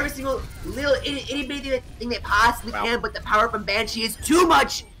time, every single little itty bitty thing they possibly can, but the power from Banshee is too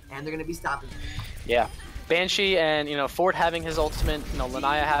much, and they're going to be stopping. Yeah. Banshee and Ford having his ultimate,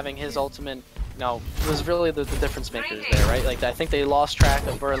 Lanaya having his ultimate, was really the difference makers there, right? Like I think they lost track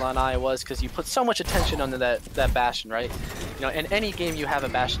of where Lanaya was because you put so much attention onto that Bastion, right? In any game you have a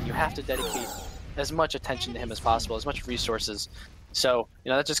Bastion, you have to dedicate as much attention to him as possible, as much resources. So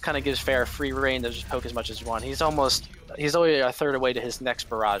that just kind of gives Fair free reign to just poke as much as you want. He's already a third away to his next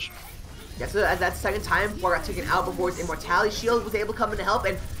barrage. Yeah, so that second time Ford got taken out before his Immortality Shield was able to come in to help,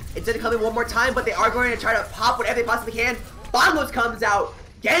 and instead of coming one more time, but they are going to try to pop whatever they possibly can. Bongos comes out,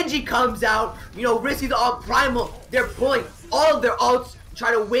 Genji comes out, Risky's all primal. They're pulling all of their ults to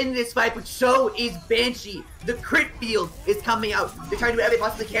try to win this fight, but so is Banshee. The crit field is coming out. They're trying to do whatever they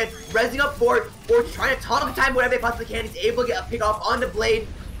possibly can, resing up Ford, or trying to toggle the time whatever they possibly can. He's able to get a pick off on the Blade,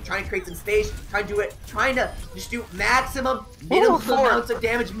 trying to create some space, trying to just do maximum, minimum amounts of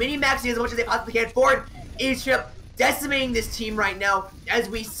damage, mini-maxing as much as they possibly can. Ford is decimating this team right now. As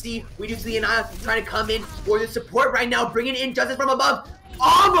we see, we do see Anaya trying to come in for the support right now, bringing in justice from above.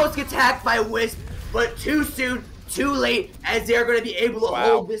 Almost gets attacked by Wisp, but too soon, too late, as they're going to be able to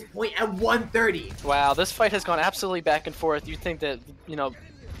hold this point at 130. Wow, this fight has gone absolutely back and forth. You think that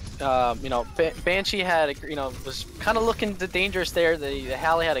Banshee had was kind of looking dangerous there. The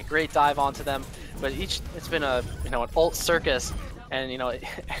Hali had a great dive onto them, but it's been an ult circus. And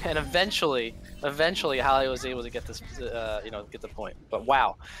and eventually, Hali was able to get this, get the point. But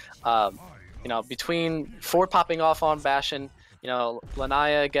wow, between Ford popping off on Bastion,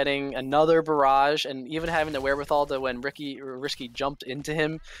 Lanaya getting another barrage, and even having the wherewithal to when Risky jumped into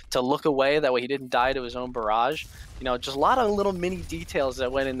him to look away, that way he didn't die to his own barrage. Just a lot of little mini details that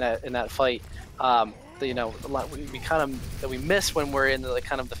went in that fight. A lot we miss when we're in the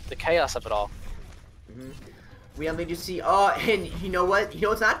chaos of it all. We only just see, and you know what?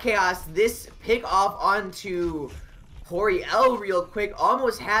 It's not chaos. This pick off onto Horiel real quick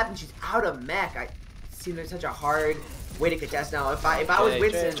almost happened. She's out of mech. I seem there's such a hard way to contest now. If I was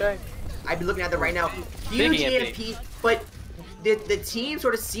Winston, I'd be looking at them right now. Huge EMP, but the team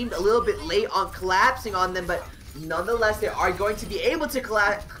sort of seemed a little bit late on collapsing on them, but nonetheless, they are going to be able to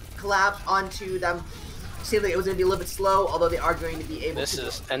collapse onto them. Seems like it was going to be a little bit slow, although they are going to be able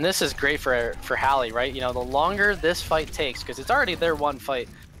to. This is great for Hali, right? The longer this fight takes, because it's already their one fight,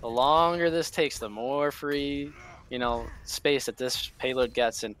 the longer this takes, the more free, space that this payload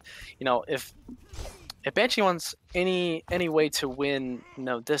gets. And, if Banshee wants any way to win,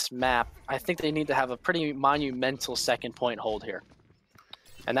 this map, I think they need to have a pretty monumental second point hold here.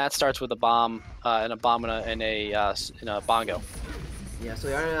 And that starts with a bomb, and a bomb and a bongo. Yeah, so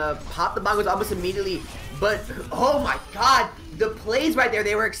they're gonna pop the bongos almost immediately, but oh my god, the plays right there,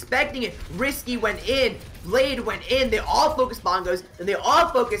 they were expecting it. Risky went in, Blade went in, they all focused bongos, and they all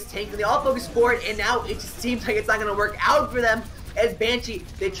focused tank, and they all focused forward, and now it just seems like it's not gonna work out for them. As Banshee,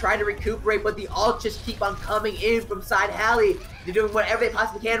 they try to recuperate, but the ults just keep on coming in from side Hali. They're doing whatever they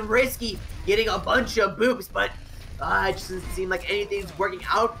possibly can. Risky getting a bunch of boops, but it just doesn't seem like anything's working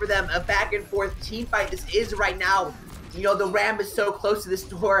out for them. A back and forth team fight this is right now. The Ram is so close to this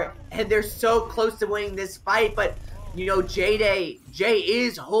door, and they're so close to winning this fight, but, Jay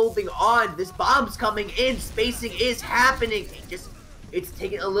is holding on. This bomb's coming in. Spacing is happening. It's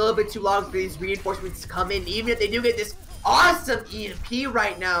taking a little bit too long for these reinforcements to come in. Even if they do get this awesome EMP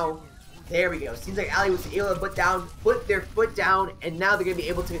right now, There we go. Seems like Ali was able to put their foot down, and now they're going to be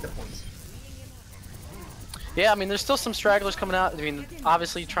able to get the points. Yeah, I mean, there's still some stragglers coming out. I mean,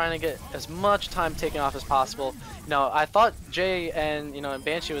 obviously trying to get as much time taken off as possible. You know, I thought Jay and, you know, and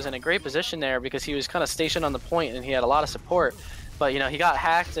Banshee was in a great position there because he was kind of stationed on the point and he had a lot of support. But, you know, he got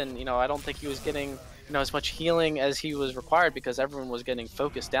hacked and, you know, I don't think he was getting, you know, as much healing as he was required because everyone was getting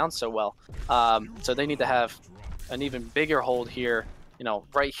focused down so well. So they need to have an even bigger hold here, you know,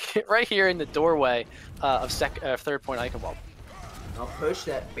 right here in the doorway of third point Eichenwald. I'll push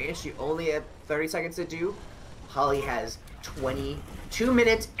that Banshee only had 30 seconds to do. Holly has 22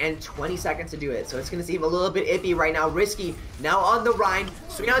 minutes and 20 seconds to do it, so it's going to seem a little bit iffy right now. Risky now on the Rhine,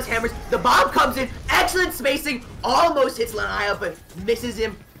 swinging out his hammers. The bomb comes in, excellent spacing, almost hits Lanaya, but misses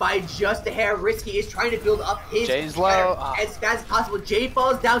him by just a hair. Risky is trying to build up his Jay's low as fast as possible. Jay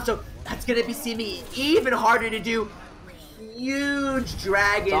falls down, so that's going to be seeming even harder to do. Huge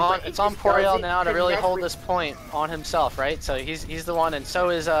dragon. It's on Poriel now to really hold this point on himself, right? So he's the one, and so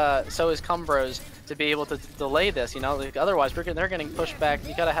is Cumbros to be able to delay this. You know, like, otherwise they're getting pushed back.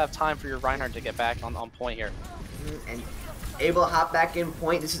 You gotta have time for your Reinhardt to get back on point here. And able to hop back in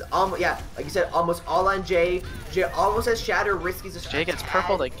point. This is almost, yeah, like you said, almost all on Jay. Jay almost has Shatter. Risky's Jay gets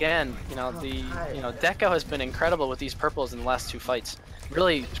purpled again. You know, Deco has been incredible with these purples in the last two fights.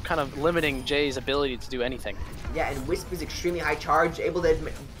 Really kind of limiting Jay's ability to do anything. Yeah, and Wisp is extremely high charge, able to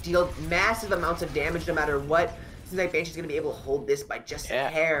deal massive amounts of damage no matter what. Seems like Banshee's gonna be able to hold this by just a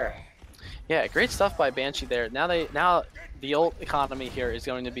hair. Yeah, great stuff by Banshee there. Now the ult economy here is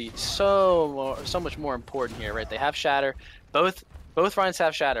going to be so much more important here, right? They have Shatter. Both Rhines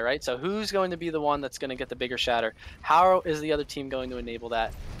have Shatter, right? So who's going to be the one that's going to get the bigger Shatter? How is the other team going to enable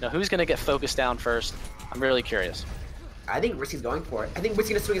that? Now, who's going to get focused down first? I'm really curious. I think Risky's going for it. I think Risky's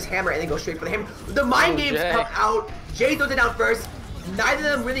going to swing his hammer and then go straight for the hammer. The mind games come out. Jay throws it down first. Neither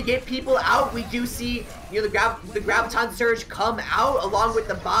of them really get people out. We do see, you know, the Graviton Surge come out along with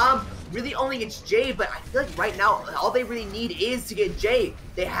the bomb. Really only it's Jay, but I feel like right now all they really need is to get Jay.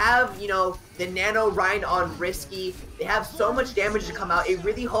 They have, you know, the Nano Rhine on Risky. They have so much damage to come out. It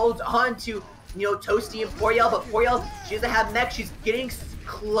really holds on to, you know, Toasty and Poriel, but Poriel, she doesn't have mech. She's getting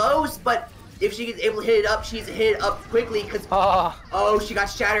close, but if she is able to hit it up, she needs to hit it up quickly because she got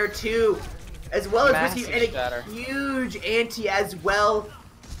Shattered too, as well as Risky and a huge anti as well.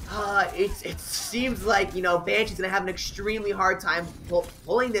 It seems like, you know, Banshee's gonna have an extremely hard time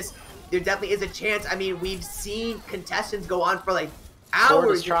pulling this. There definitely is a chance. I mean, we've seen contestants go on for like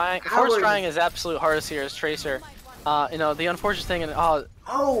hours. Forward trying his absolute hardest here as Tracer. You know, the unfortunate thing, and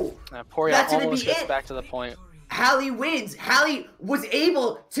Poriel almost gets back to the point. Hallie wins. Hallie was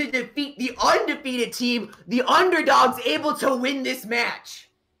able to defeat the undefeated team. The underdogs able to win this match.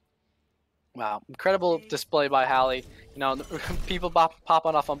 Wow, incredible display by Hallie. You know, people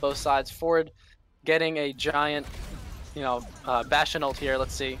popping off on both sides. Ford getting a giant, you know, Bastion ult here.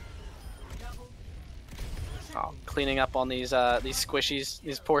 Let's see. Oh, cleaning up on these squishies,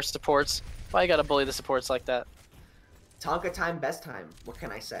 these poor supports. Why you gotta bully the supports like that? Tonka time, best time. What can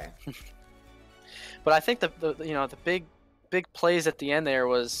I say? But I think the big plays at the end there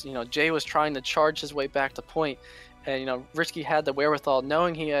was, you know, Jay was trying to charge his way back to point, and, you know, Risky had the wherewithal,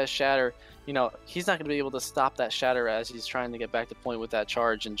 knowing he has Shatter. You know, he's not going to be able to stop that Shatter as he's trying to get back to point with that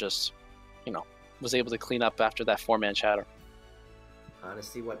charge, and just, you know, was able to clean up after that 4-man Shatter.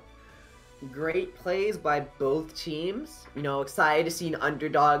 Honestly, what great plays by both teams. You know, excited to see an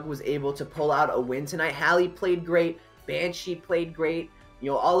underdog was able to pull out a win tonight. Hallie played great. Banshee played great. You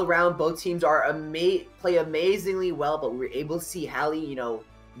know, all around, both teams are play amazingly well, but we're able to see Hallie, you know,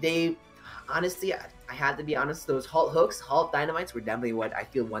 they, honestly, I had to be honest, those Halt hooks, Halt Dynamites were definitely what I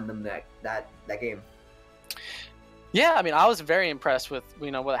feel won them that game. Yeah, I mean, I was very impressed with,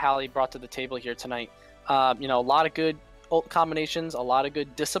 you know, what Hallie brought to the table here tonight. You know, a lot of good ult combinations, a lot of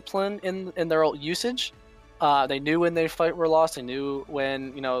good discipline in their ult usage. They knew when their fight were lost. They knew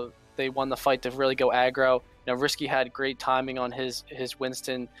when, you know, they won the fight to really go aggro. You know, Risky had great timing on his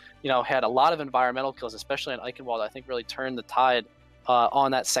Winston. You know, had a lot of environmental kills, especially on Eichenwald. I think really turned the tide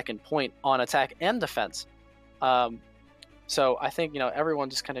on that second point on attack and defense. So I think, you know, everyone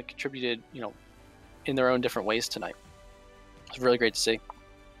just kind of contributed, you know, in their own different ways tonight. It was really great to see.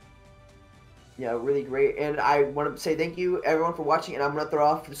 Yeah, really great. And I want to say thank you, everyone, for watching. And I'm going to throw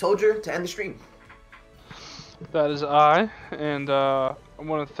off the Soldier to end the stream. That is I. And I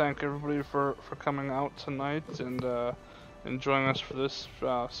want to thank everybody for coming out tonight and joining us for this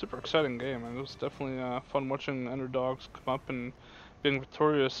super exciting game. And it was definitely fun watching underdogs come up and being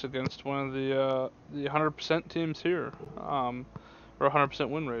victorious against one of the 100% teams here. Or 100%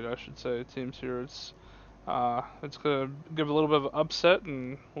 win rate, I should say, teams here. It's gonna give a little bit of an upset,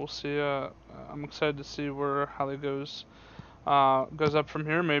 and we'll see. I'm excited to see where Hali goes up from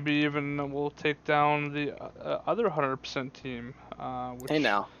here. Maybe even we'll take down the other 100% team. Hey Which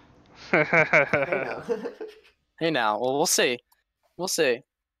now. I know. Hey now. Well, we'll see. We'll see.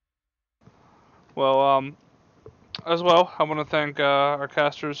 Well, as well, I want to thank our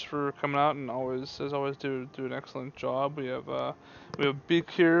casters for coming out and as always, do an excellent job. We have Beak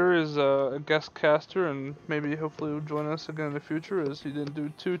here as a guest caster, and maybe hopefully will join us again in the future, as he didn't do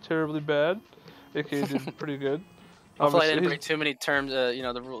too terribly bad. AK did pretty good. Hopefully, I Obviously, didn't break too many terms.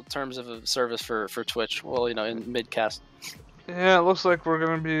 The terms of service for Twitch. Well, in mid cast. Yeah, it looks like we're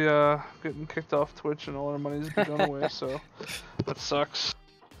gonna be getting kicked off Twitch and all our money's be going away. So that sucks.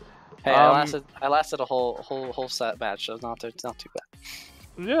 Hey, I lasted a whole set match, so it's not too bad.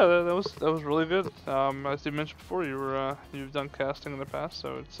 Yeah, that was really good. As you mentioned before, you've done casting in the past,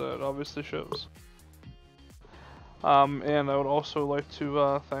 so it obviously shows. And I would also like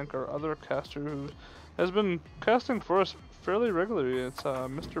to thank our other caster who has been casting for us fairly regularly. It's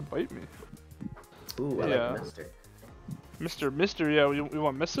Mr. Bite Me. Ooh, I like Mister, yeah, we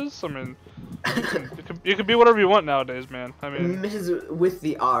want Mrs. I mean, you can be whatever you want nowadays, man. I mean, Mrs. with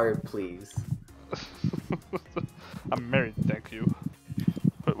the R, please. I'm married, thank you.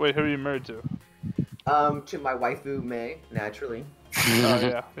 But wait, who are you married to? To my waifu May, naturally. Oh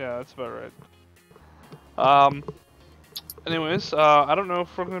yeah, that's about right. Anyways, I don't know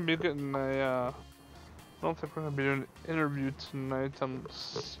if we're gonna be getting I don't think we're gonna be doing an interview tonight. I'm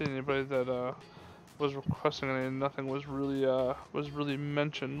seeing anybody that was requesting it, and nothing was really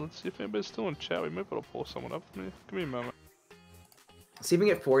mentioned. Let's see if anybody's still in chat. We might be able to pull someone up. Give me a moment. See if we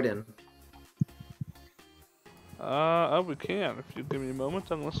can get Ford in. We can. If you give me a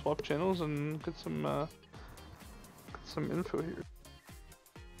moment, I'm gonna swap channels and get some info here.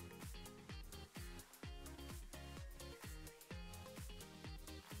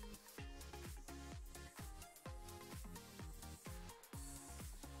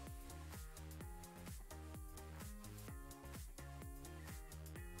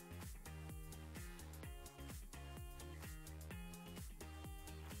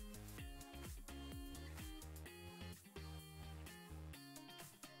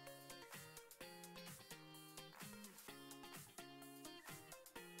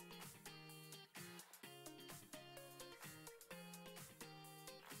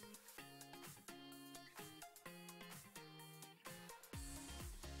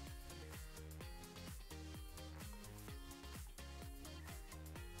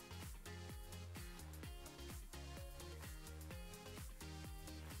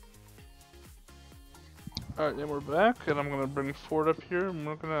 Alright, and we're back, and I'm gonna bring Ford up here, and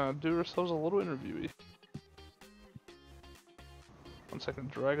we're gonna do ourselves a little interview. One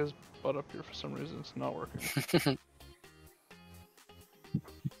second, drag his butt up here for some reason, it's not working.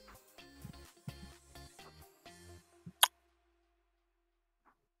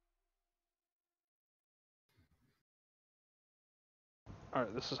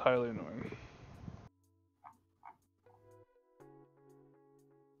 Alright, this is highly annoying.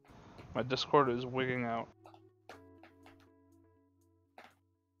 My Discord is wigging out.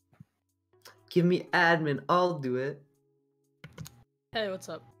 Give me admin, I'll do it. Hey, what's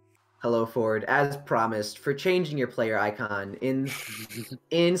up? Hello, Ford. As promised, for changing your player icon in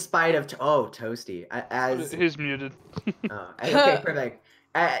spite of Toasty. He's muted. Okay, perfect.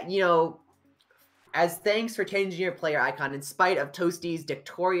 As thanks for changing your player icon in spite of Toasty's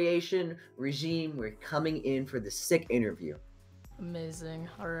dictatoriation regime, we're coming in for the sick interview. Amazing.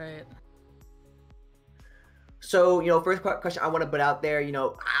 All right. So, first question I want to put out there,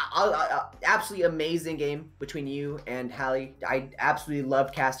 absolutely amazing game between you and Hallie. I absolutely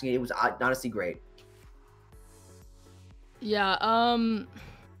loved casting it. It was honestly great. Yeah,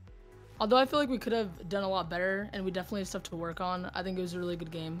 although I feel like we could have done a lot better, and we definitely have stuff to work on, I think it was a really good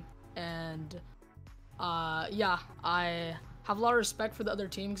game. And, yeah, I have a lot of respect for the other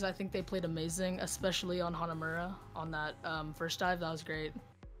team because I think they played amazing, especially on Hanamura on that first dive. That was great.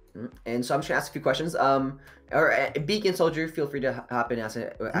 And so I'm just gonna ask a few questions. Beacon Soldier, feel free to hop in and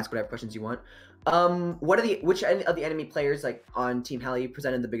ask whatever questions you want. Which of the enemy players on Team Hallie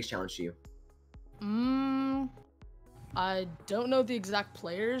presented the biggest challenge to you? I don't know the exact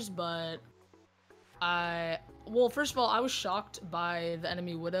players, but well, first of all, I was shocked by the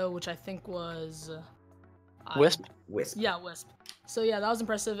enemy Widow, which I think was Wisp. Yeah, Wisp. So yeah, that was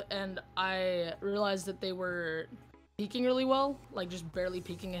impressive, and I realized that they were peeking really well, just barely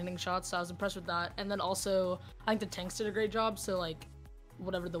peeking and hitting shots, so I was impressed with that. And then also, I think the tanks did a great job, so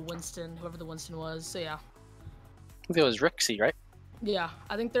whoever the Winston was, so yeah. I think it was Rixie, right? Yeah,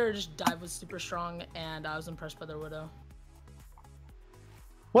 I think their just dive was super strong, and I was impressed by their Widow.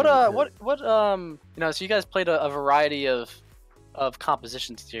 You know, so you guys played a variety of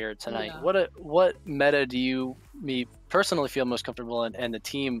compositions here tonight. Yeah. What meta do you me personally feel most comfortable in, and the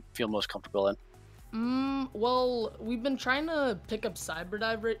team feel most comfortable in? Well, we've been trying to pick up Cyber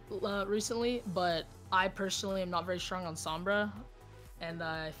Dive recently, but I personally am not very strong on Sombra, and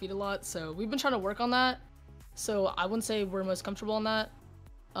I feed a lot, so we've been trying to work on that. So I wouldn't say we're most comfortable on that.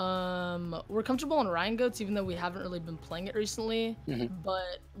 We're comfortable on Ryan Goats, even though we haven't really been playing it recently.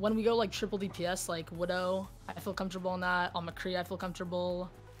 But when we go like triple DPS, like Widow, I feel comfortable on that. On McCree, I feel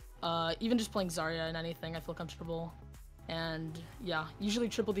comfortable. Even just playing Zarya and anything, I feel comfortable. And yeah, usually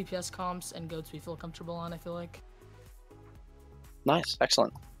triple DPS comps and Goats we feel comfortable on, I feel like. Nice,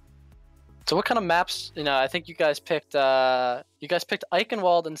 excellent. So what kind of maps? You know, I think you guys picked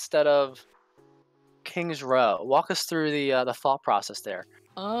Eichenwald instead of King's Row. Walk us through the thought process there.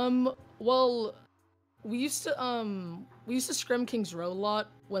 Well, we used to scrim King's Row a lot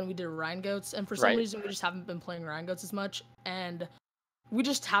when we did Rhine Goats, and for some reason we just haven't been playing Rhine Goats as much, and we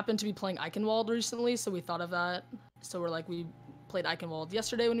just happened to be playing Eichenwald recently, so we thought of that. So we're like, we played Eichenwald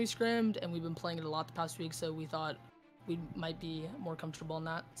yesterday when we scrimmed, and we've been playing it a lot the past week, so we thought we might be more comfortable in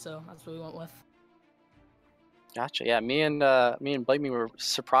that, so that's what we went with. Gotcha. Yeah, me and Blake were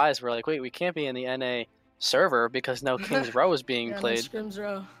surprised. We're like, wait, we can't be in the NA server because no King's Row is being played. No scrims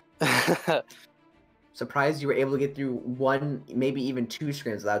row. Surprised you were able to get through one, maybe even two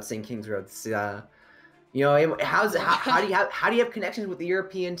scrims without saying King's Road. You know, how do you have connections with the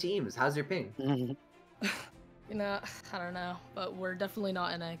European teams? How's your ping? You know, I don't know, but we're definitely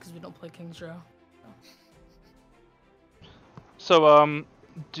not NA because we don't play King's Row. So,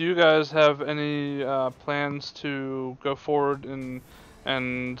 do you guys have any plans to go forward and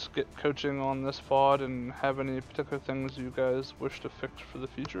get coaching on this VOD, and have any particular things you guys wish to fix for the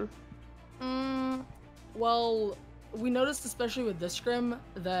future? Well, we noticed, especially with this scrim,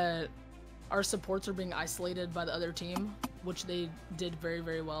 that our supports are being isolated by the other team, which they did very,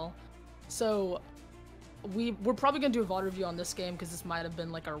 very well. So we're probably gonna do a VOD review on this game because this might have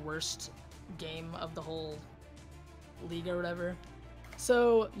been like our worst game of the whole league or whatever.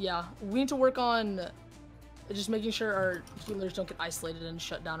 So yeah, we need to work on just making sure our healers don't get isolated and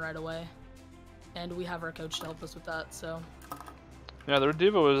shut down right away, and we have our coach to help us with that. So yeah, the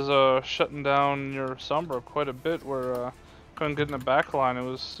D.Va was shutting down your Sombra quite a bit, where couldn't get in the back line. It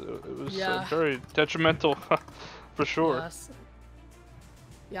was very detrimental for sure. Yes.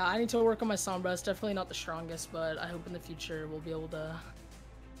 Yeah, I need to work on my Sombra. It's definitely not the strongest, but I hope in the future we'll be able to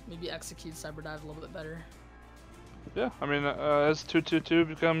maybe execute Cyber Dive a little bit better. Yeah, I mean, as 222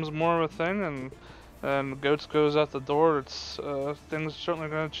 becomes more of a thing, and Goats goes out the door, it's things are certainly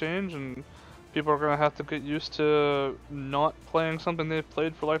going to change, and people are going to have to get used to not playing something they've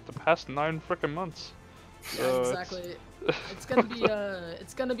played for like the past 9 frickin' months. So exactly. It's gonna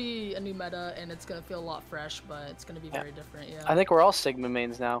be a new meta, and it's gonna feel a lot fresh, but it's gonna be very different. Yeah. I think we're all Sigma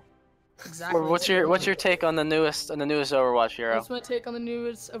mains now. Exactly. What's your take on the newest Overwatch hero? What's my take on the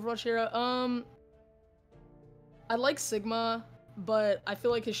newest Overwatch hero? I like Sigma, but I feel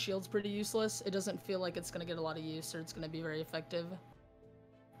like his shield's pretty useless. It doesn't feel like it's gonna get a lot of use, or it's gonna be very effective.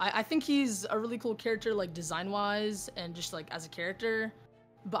 I think he's a really cool character, like design-wise, and just like as a character,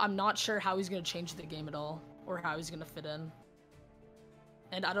 but I'm not sure how he's gonna change the game at all, or how he's gonna fit in.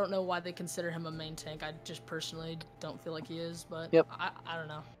 And I don't know why they consider him a main tank. I just personally don't feel like he is, but yep. I don't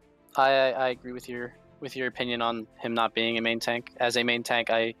know. I agree with your opinion on him not being a main tank. As a main tank,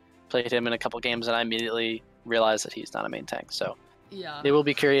 I played him in a couple games and I immediately realized that he's not a main tank. So yeah, it will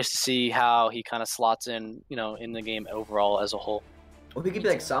be curious to see how he kind of slots in, you know, in the game overall as a whole. Well, he could be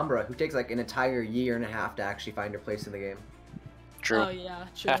like Sombra, who takes like an entire year and a half to actually find her place in the game. True. Oh yeah,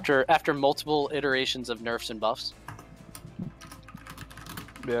 true. After multiple iterations of nerfs and buffs.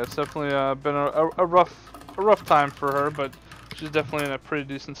 Yeah, it's definitely been a rough time for her, but she's definitely in a pretty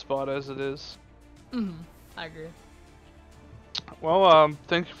decent spot as it is. I agree. Well,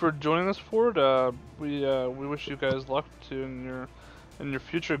 thank you for joining us, Ford. We wish you guys luck in your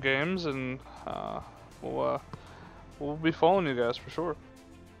future games, and we'll be following you guys for sure.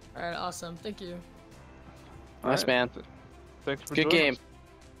 All right, awesome. Thank you. Nice, man. Thank you for good joining game.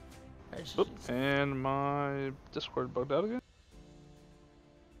 us. Oop, and my Discord bugged out again.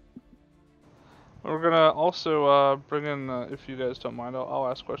 We're gonna also bring in, if you guys don't mind, I'll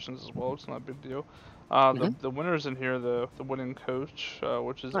ask questions as well. It's not a big deal. The winners in here, the winning coach,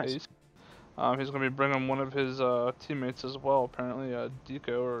 which is nice. Ace. He's gonna be bringing one of his teammates as well. Apparently,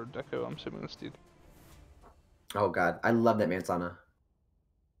 Deco or Deco. I'm assuming it's Deco. Oh god, I love that Mansana.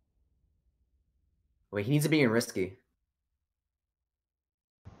 Wait, he needs to be in Risky.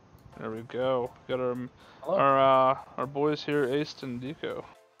 There we go. Got Hello. our boys here, Ace and Deco.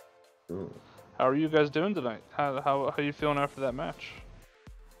 Ooh. How are you guys doing tonight? How are you feeling after that match?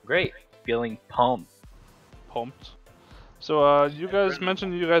 Great. Feeling pumped. Pumped. So you guys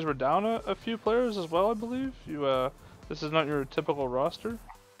mentioned you guys were down a few players as well, I believe. This is not your typical roster.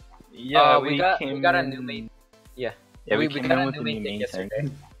 Yeah, we got a new main. Yeah. Yeah, we came in with a new main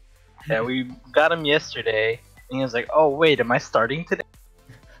tank. Yeah, we got him yesterday, and he was like, "Oh wait, am I starting today?"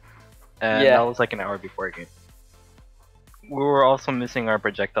 And Yeah. that was like an hour before game. We were also missing our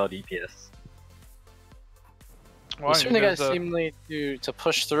projectile DPS. Wow, You certainly guys uh, seem to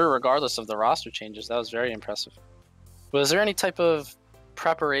push through regardless of the roster changes. That was very impressive. Was there any type of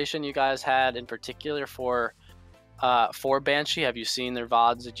preparation you guys had in particular for Banshee? Have you seen their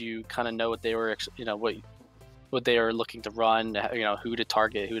VODs? Did you kind of know what they were, what they were looking to run? Who to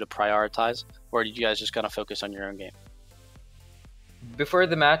target, who to prioritize, or did you guys just kind of focus on your own game? Before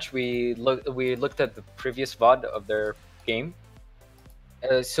the match, we looked at the previous VOD of their game.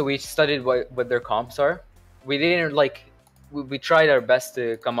 So we studied what their comps are. We didn't we tried our best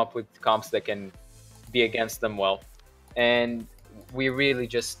to come up with comps that can be against them well, and we really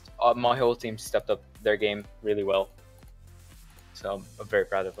just my whole team stepped up their game really well. So I'm very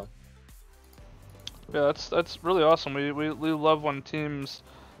proud of them. Yeah, that's really awesome. We love when teams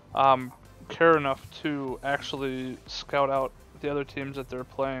care enough to actually scout out the other teams that they're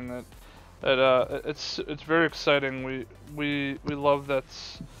playing. It's very exciting. We love that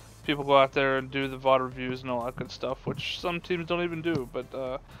people go out there and do the VOD reviews and all that good stuff, which some teams don't even do.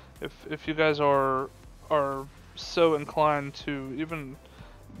 But if you guys are so inclined to even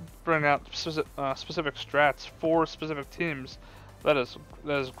bring out specific strats for specific teams, that is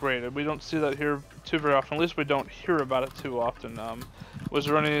great. And we don't see that here too very often. At least we don't hear about it too often. Was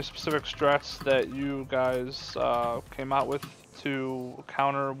there any specific strats that you guys came out with to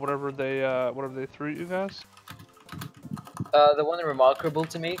counter whatever they threw at you guys? The one remarkable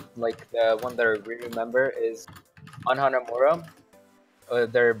to me, like the one that I really remember, is on Hanamura.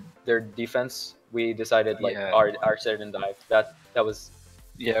 Their defense. We decided our certain dive. That was.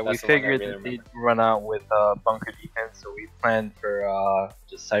 Yeah, we That's the one I figured really that they'd run out with bunker defense, so we planned for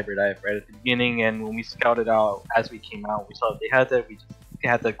just cyber dive right at the beginning. And when we scouted out as we came out, we saw that they had that. We just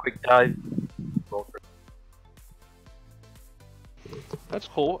had the quick dive. Roll for That's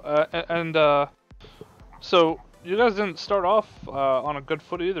cool. So you guys didn't start off on a good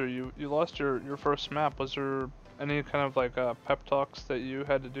foot either. You lost your first map. Was there any kind of pep talks that you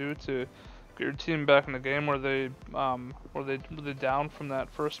had to do to get your team back in the game? Were they down from that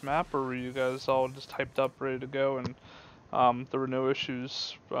first map, or were you guys all just hyped up, ready to go, and there were no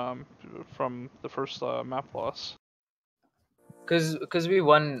issues from the first map loss? Because we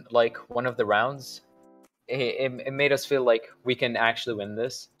won one of the rounds, it made us feel like we can actually win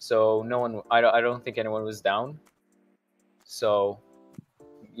this. So no one, I don't think anyone was down. So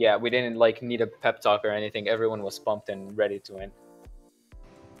yeah, we didn't need a pep talk or anything. Everyone was pumped and ready to win.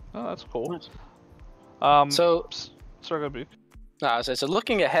 Oh, that's cool. Nice. Sorry, go Beak. So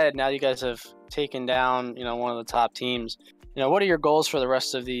looking ahead, now you guys have taken down one of the top teams. What are your goals for the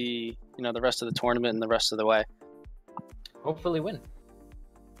rest of the the tournament and the rest of the way? Hopefully win.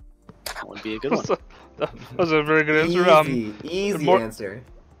 That would be a good one. That was a very good answer. Easy more- answer.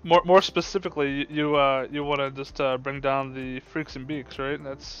 More specifically, you want to just bring down the Freaks and Beaks, right?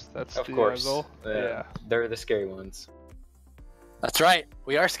 That's Of the course. goal. Yeah. They're the scary ones. That's right.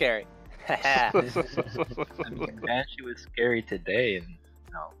 We are scary. I mean, Banshee was scary today, and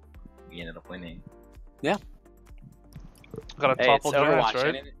we ended up winning. Yeah. Got to Hey, it's topple giants, Overwatch.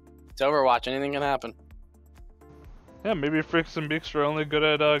 right? It's Overwatch. Anything can happen. Yeah, maybe Freaks and Beaks are only good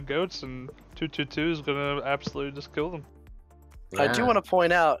at goats, and 222 is gonna absolutely just kill them. I do Yeah. want to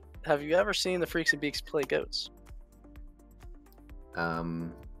point out, have you ever seen the Freaks and Beaks play goats?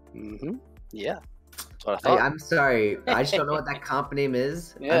 Mm-hmm. Yeah. That's what I Hey, thought. I'm sorry. I just don't know what that comp name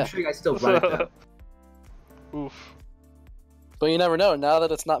is. Yeah. I'm sure you guys still run it though. Oof. But you never know. Now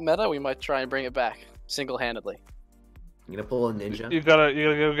that it's not meta, we might try and bring it back single-handedly. You gonna pull a ninja? You gotta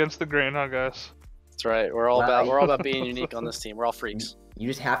go against the grain, huh, guys? That's right. We're all Wow. about being unique on this team. We're all freaks. You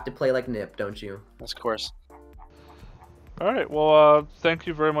just have to play like Nip, don't you? Of course. All right. Well, thank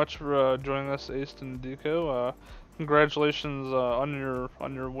you very much for joining us, Ace and Deco. Congratulations on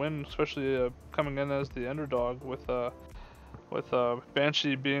your win, especially coming in as the underdog with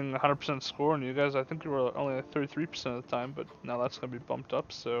Banshee being 100% score, and you guys, I think you were only at 33% of the time, but now that's gonna be bumped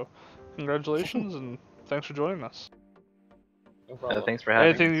up. So, congratulations and thanks for joining us. No problem. Thanks for having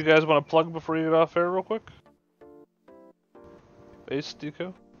Anything us. you guys want to plug before you get off air, real quick? Ace, Deco,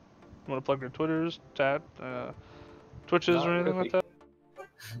 you want to plug your Twitters, Twitches, Not or anything really. like that?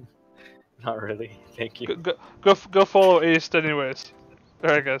 Not really. Thank you. Go follow Ace anyways.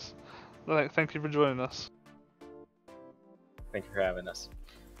 All right, guys. Thank you for joining us. Thank you for having us.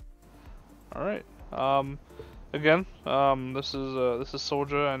 All right. Again, this is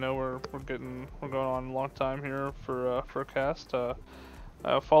Soldier. I know we're going on a long time here for a cast.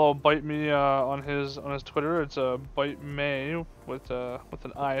 Follow Bite Me on his Twitter. It's Bite May with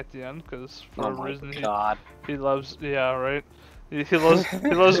an I at the end, because for a reason he loves, yeah, right. He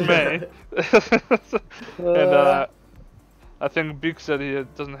loves May. And I think Beak said he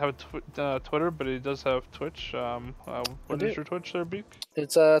doesn't have a Twitter, but he does have Twitch. What is your Twitch there, Beak?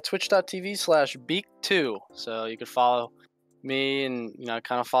 It's twitch.tv/Beak2. So you could follow me and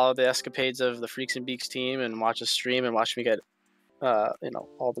kind of follow the escapades of the Freaks and Beaks team and watch us stream and watch me get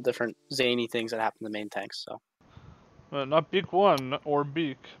all the different zany things that happen in the main tanks. So not Beak 1 or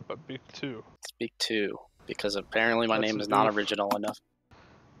Beak, but Beak 2. it's Beak 2 because apparently my That's name an is not oof. original enough.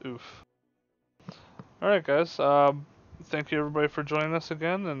 Oof. All right, guys. Thank you everybody for joining us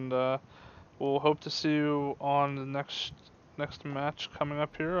again, and we'll hope to see you on the next match coming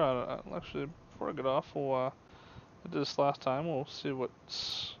up here. Actually, before I get off, I did this last time. We'll see what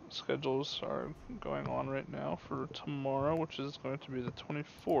schedules are going on right now for tomorrow, which is going to be the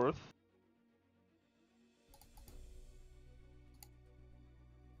 24th.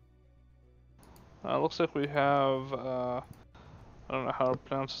 Looks like we have, I don't know how to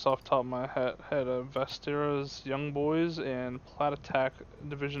pronounce this off the top of my head, Vestera's Young Boys and Plat Attack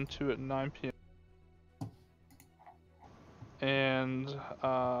Division 2 at 9 p.m. And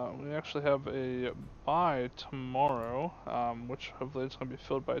we actually have a bye tomorrow, which hopefully it's going to be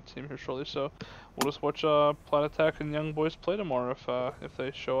filled by a team here shortly. So we'll just watch Plat Attack and Young Boys play tomorrow if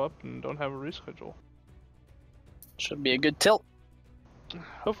they show up and don't have a reschedule. Should be a good tilt.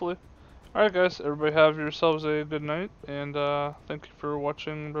 Hopefully. Alright guys, everybody have yourselves a good night, and thank you for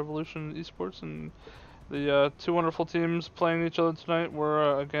watching Revolution Esports. And the two wonderful teams playing each other tonight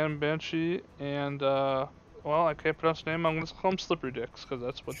were again Banshee and well, I can't pronounce the name. I'm going to call him Slippery Dicks, because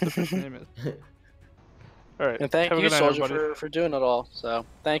that's what the name is. Alright. And thank have a you, good night, Soldier, everybody. for doing it all. So,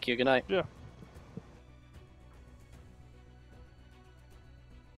 thank you. Good night. Yeah.